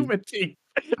got teeth. human teeth.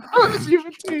 That was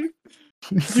human teeth.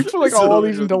 You put like So all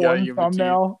these into got one human teeth.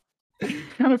 thumbnail.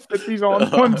 Kind of fit these all in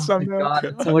one thumbnail. God,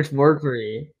 it's so much work for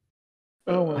you.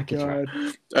 Oh my I can try.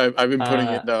 god. I've been putting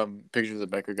in pictures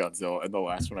of Mechagodzilla, and the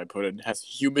last one I put in has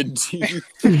human teeth.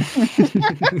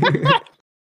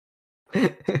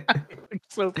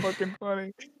 It's so fucking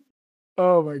funny.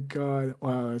 Oh my god.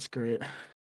 Wow, that's great.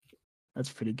 That's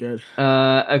pretty good.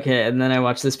 Okay, and then I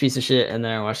watched this piece of shit, and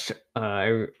then I watched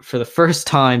for the first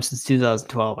time since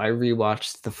 2012, I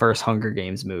rewatched the first Hunger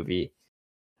Games movie.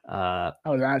 How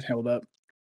that held up?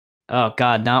 Oh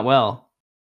god, not well.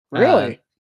 Really?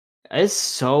 It's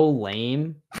so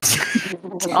lame.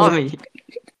 Tommy.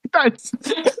 That's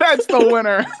the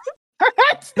winner.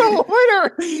 That's the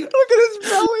winner. Look at his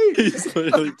belly. He's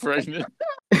literally pregnant.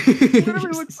 He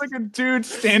literally looks like a dude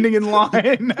standing in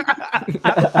line.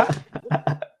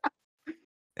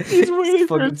 He's waiting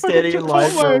for fucking his standing in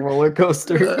line for a Chipotle. roller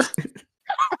coaster.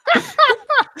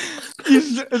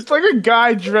 It's like a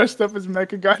guy dressed up as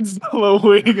Mechagodzilla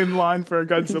waiting in line for a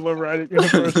Godzilla riding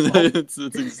universal. It's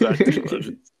exactly what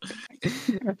it is.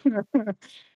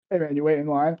 Hey man, you wait in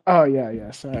line? Oh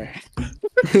yeah, sorry.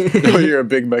 Oh, you're a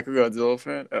big Mechagodzilla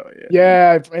fan? Oh yeah.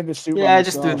 Yeah, I played the suit. Yeah, I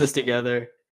just threw this together.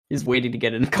 He's waiting to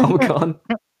get into Comic Con.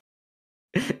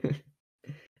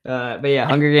 But yeah,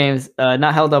 Hunger Games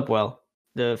not held up well.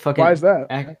 The fucking Why is that?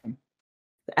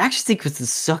 the action sequences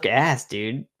suck ass,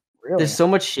 dude. Really? There's so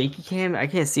much shaky cam. I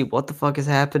can't see what the fuck is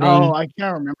happening. Oh, I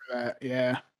can't remember that.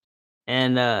 Yeah.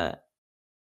 And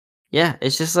yeah,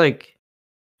 it's just like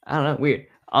I don't know, weird.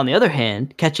 On the other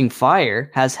hand, Catching Fire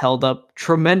has held up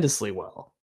tremendously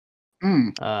well.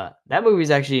 Mm. That movie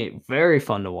is actually very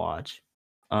fun to watch.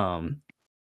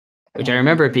 Which I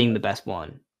remember it being the best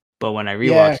one. But when I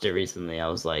rewatched it recently, I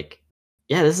was like,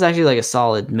 yeah, this is actually like a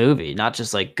solid movie, not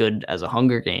just like good as a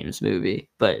Hunger Games movie,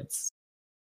 but it's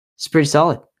pretty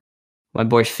solid. My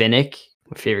boy Finnick,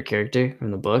 my favorite character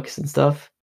from the books and stuff.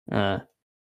 But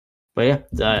yeah,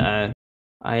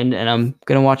 I'm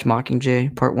gonna watch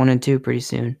Mockingjay Part 1 and 2 pretty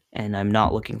soon, and I'm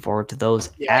not looking forward to those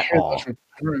at all. I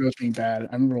remember those being bad.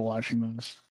 I remember watching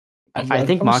those. I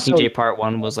think Mockingjay Part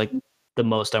 1 was like the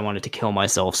most I wanted to kill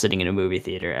myself sitting in a movie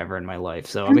theater ever in my life.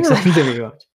 So I'm excited to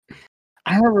rewatch.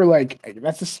 I remember like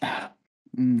that's just. I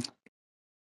don't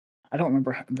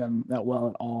remember them that well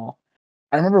at all.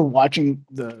 I remember watching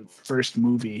the first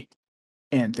movie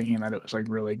and thinking that it was like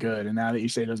really good, and now that you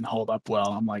say it doesn't hold up well,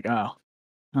 I'm like, oh,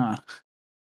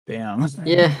 damn.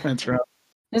 Yeah, that's rough.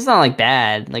 It's not like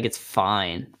bad, like it's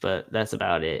fine, but that's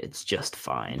about it. It's just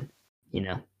fine, you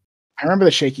know. I remember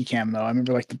the shaky cam though. I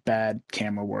remember like the bad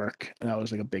camera work. That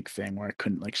was like a big thing where I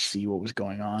couldn't like see what was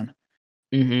going on.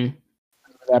 Mm-hmm.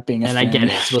 That being I get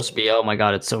it. It's supposed to be, oh my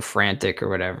god, it's so frantic or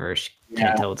whatever. She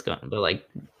can't tell what's going on. But like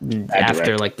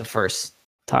after like the first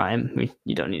time,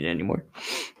 you don't need it anymore.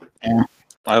 Yeah.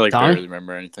 I like barely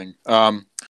remember anything.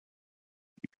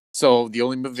 So the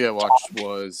only movie I watched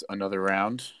was Another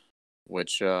Round,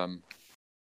 which the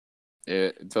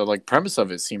like premise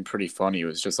of it seemed pretty funny. It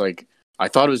was just like I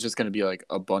thought it was just gonna be like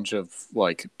a bunch of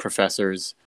like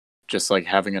professors just like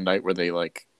having a night where they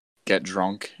like get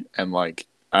drunk and like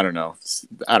I don't know,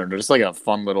 just like a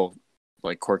fun little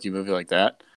like quirky movie like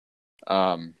that.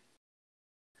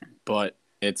 But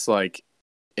it's like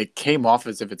it came off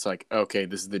as if it's like, okay,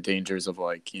 this is the dangers of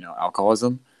like, you know,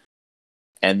 alcoholism.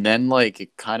 And then like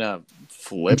it kind of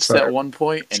flips at one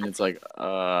point and it's like,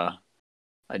 I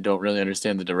don't really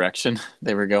understand the direction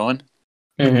they were going.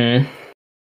 Mm-hmm.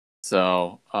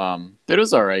 So, it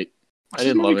was all right. I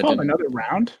didn't love it. Another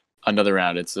Round? Another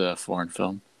Round. It's a foreign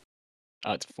film.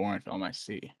 Oh, it's a foreign film. I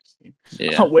see.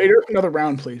 Yeah. Oh, waiter, another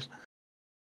round, please.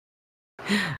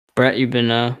 Brett, you've been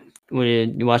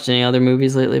you watched any other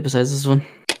movies lately besides this one?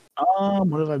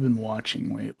 What have I been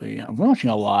watching lately? I'm watching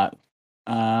a lot.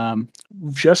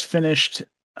 Just finished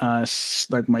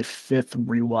like my 5th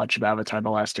rewatch of Avatar: The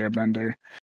Last Airbender.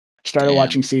 Started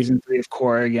watching season 3 of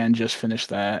Korra again. Just finished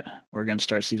that. We're gonna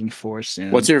start season 4 soon.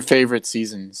 What's your favorite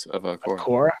seasons of Korra?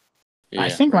 Korra? Yeah, I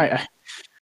think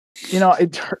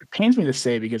it pains me to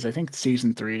say because I think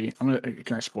season 3.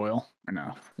 Can I spoil or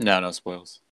no? No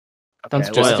spoils. Don't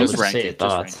spoil. Just ranking.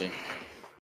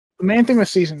 The main thing with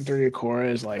season 3 of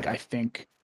Korra is like I think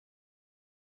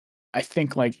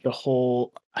like the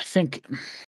whole I think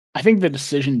the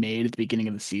decision made at the beginning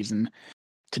of the season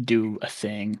to do a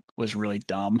thing was really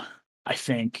dumb. I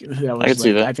think that was. I can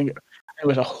see that. I think it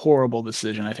was a horrible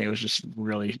decision. I think it was just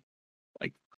really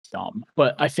like dumb.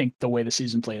 But I think the way the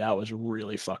season played out was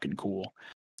really fucking cool.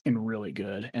 and really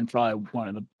good, and probably one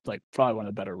of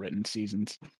the better written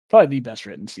seasons, probably the best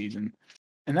written season.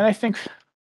 And then I think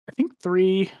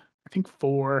 3, I think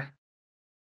 4.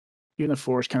 Even the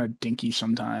 4 is kind of dinky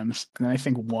sometimes, and then I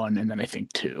think 1, and then I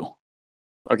think 2.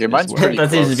 Okay, mine's pretty that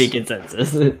close. seems to be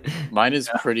consensus. Mine is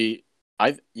pretty.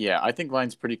 I think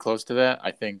mine's pretty close to that.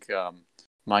 I think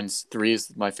mine's 3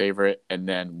 is my favorite, and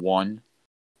then 1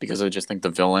 because I just think the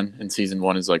villain in season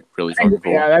 1 is like really fucking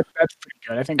cool. Yeah, that's pretty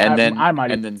good. I think,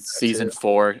 and then season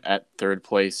 4 at 3rd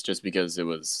place just because it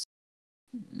was.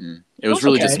 It was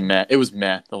really okay. just meh. It was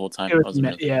meh the whole time.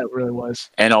 Yeah, it really was.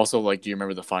 And also, like, do you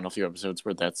remember the final few episodes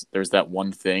where there's that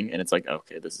one thing, and it's like,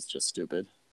 okay, this is just stupid.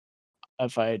 I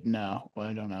don't know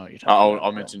what you're talking about.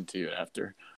 I'll mention it to you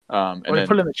after. And then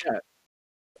put it in the chat.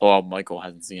 Well, Michael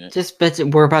hasn't seen it. Just bet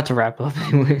we're about to wrap up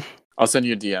anyway. I'll send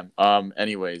you a DM.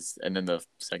 Anyways, and then the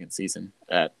second season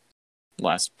at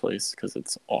last place because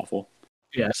it's awful.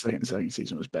 Yeah, second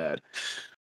season was bad.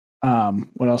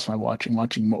 What else am I watching?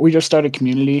 We just started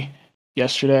Community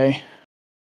yesterday.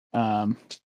 That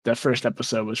first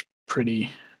episode was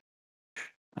pretty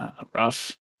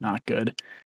rough, not good.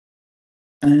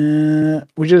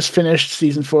 We just finished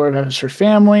season 4 of F is for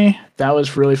Family. That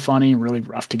was really funny, really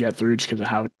rough to get through just because of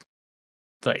how,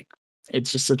 like,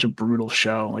 it's just such a brutal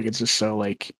show. Like, it's just so,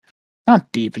 like,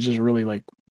 not deep. It's just really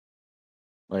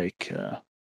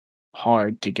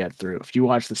hard to get through. If you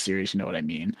watch the series, you know what I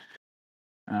mean.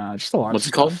 Just a lot. What's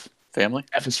it called? Family.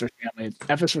 F is for Family.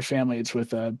 F is for Family. It's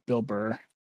with Bill Burr.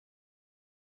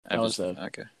 That was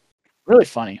okay. Really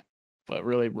funny, but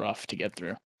really rough to get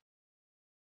through.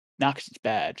 Not because it's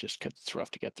bad, just because it's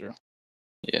rough to get through.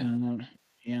 Yeah.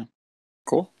 Yeah.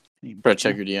 Cool. Brett,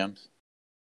 check your DMs.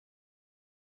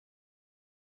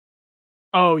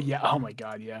 Oh yeah. Oh my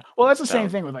God. Yeah. Well, that's the same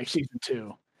thing with like season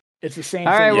 2. It's the same.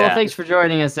 All thing. right. Well, thanks for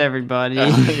joining us, everybody.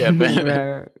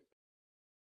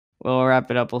 We'll wrap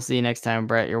it up. We'll see you next time,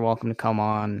 Brett. You're welcome to come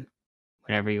on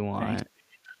whenever you want. Thanks.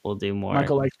 We'll do more.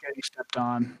 Michael likes getting stepped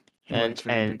on.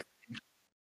 And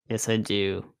yes, I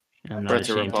do. I'm not Brett's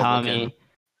ashamed. Tommy.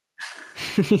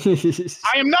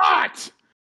 I am not.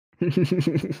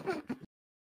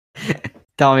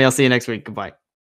 Tommy, I'll see you next week. Goodbye.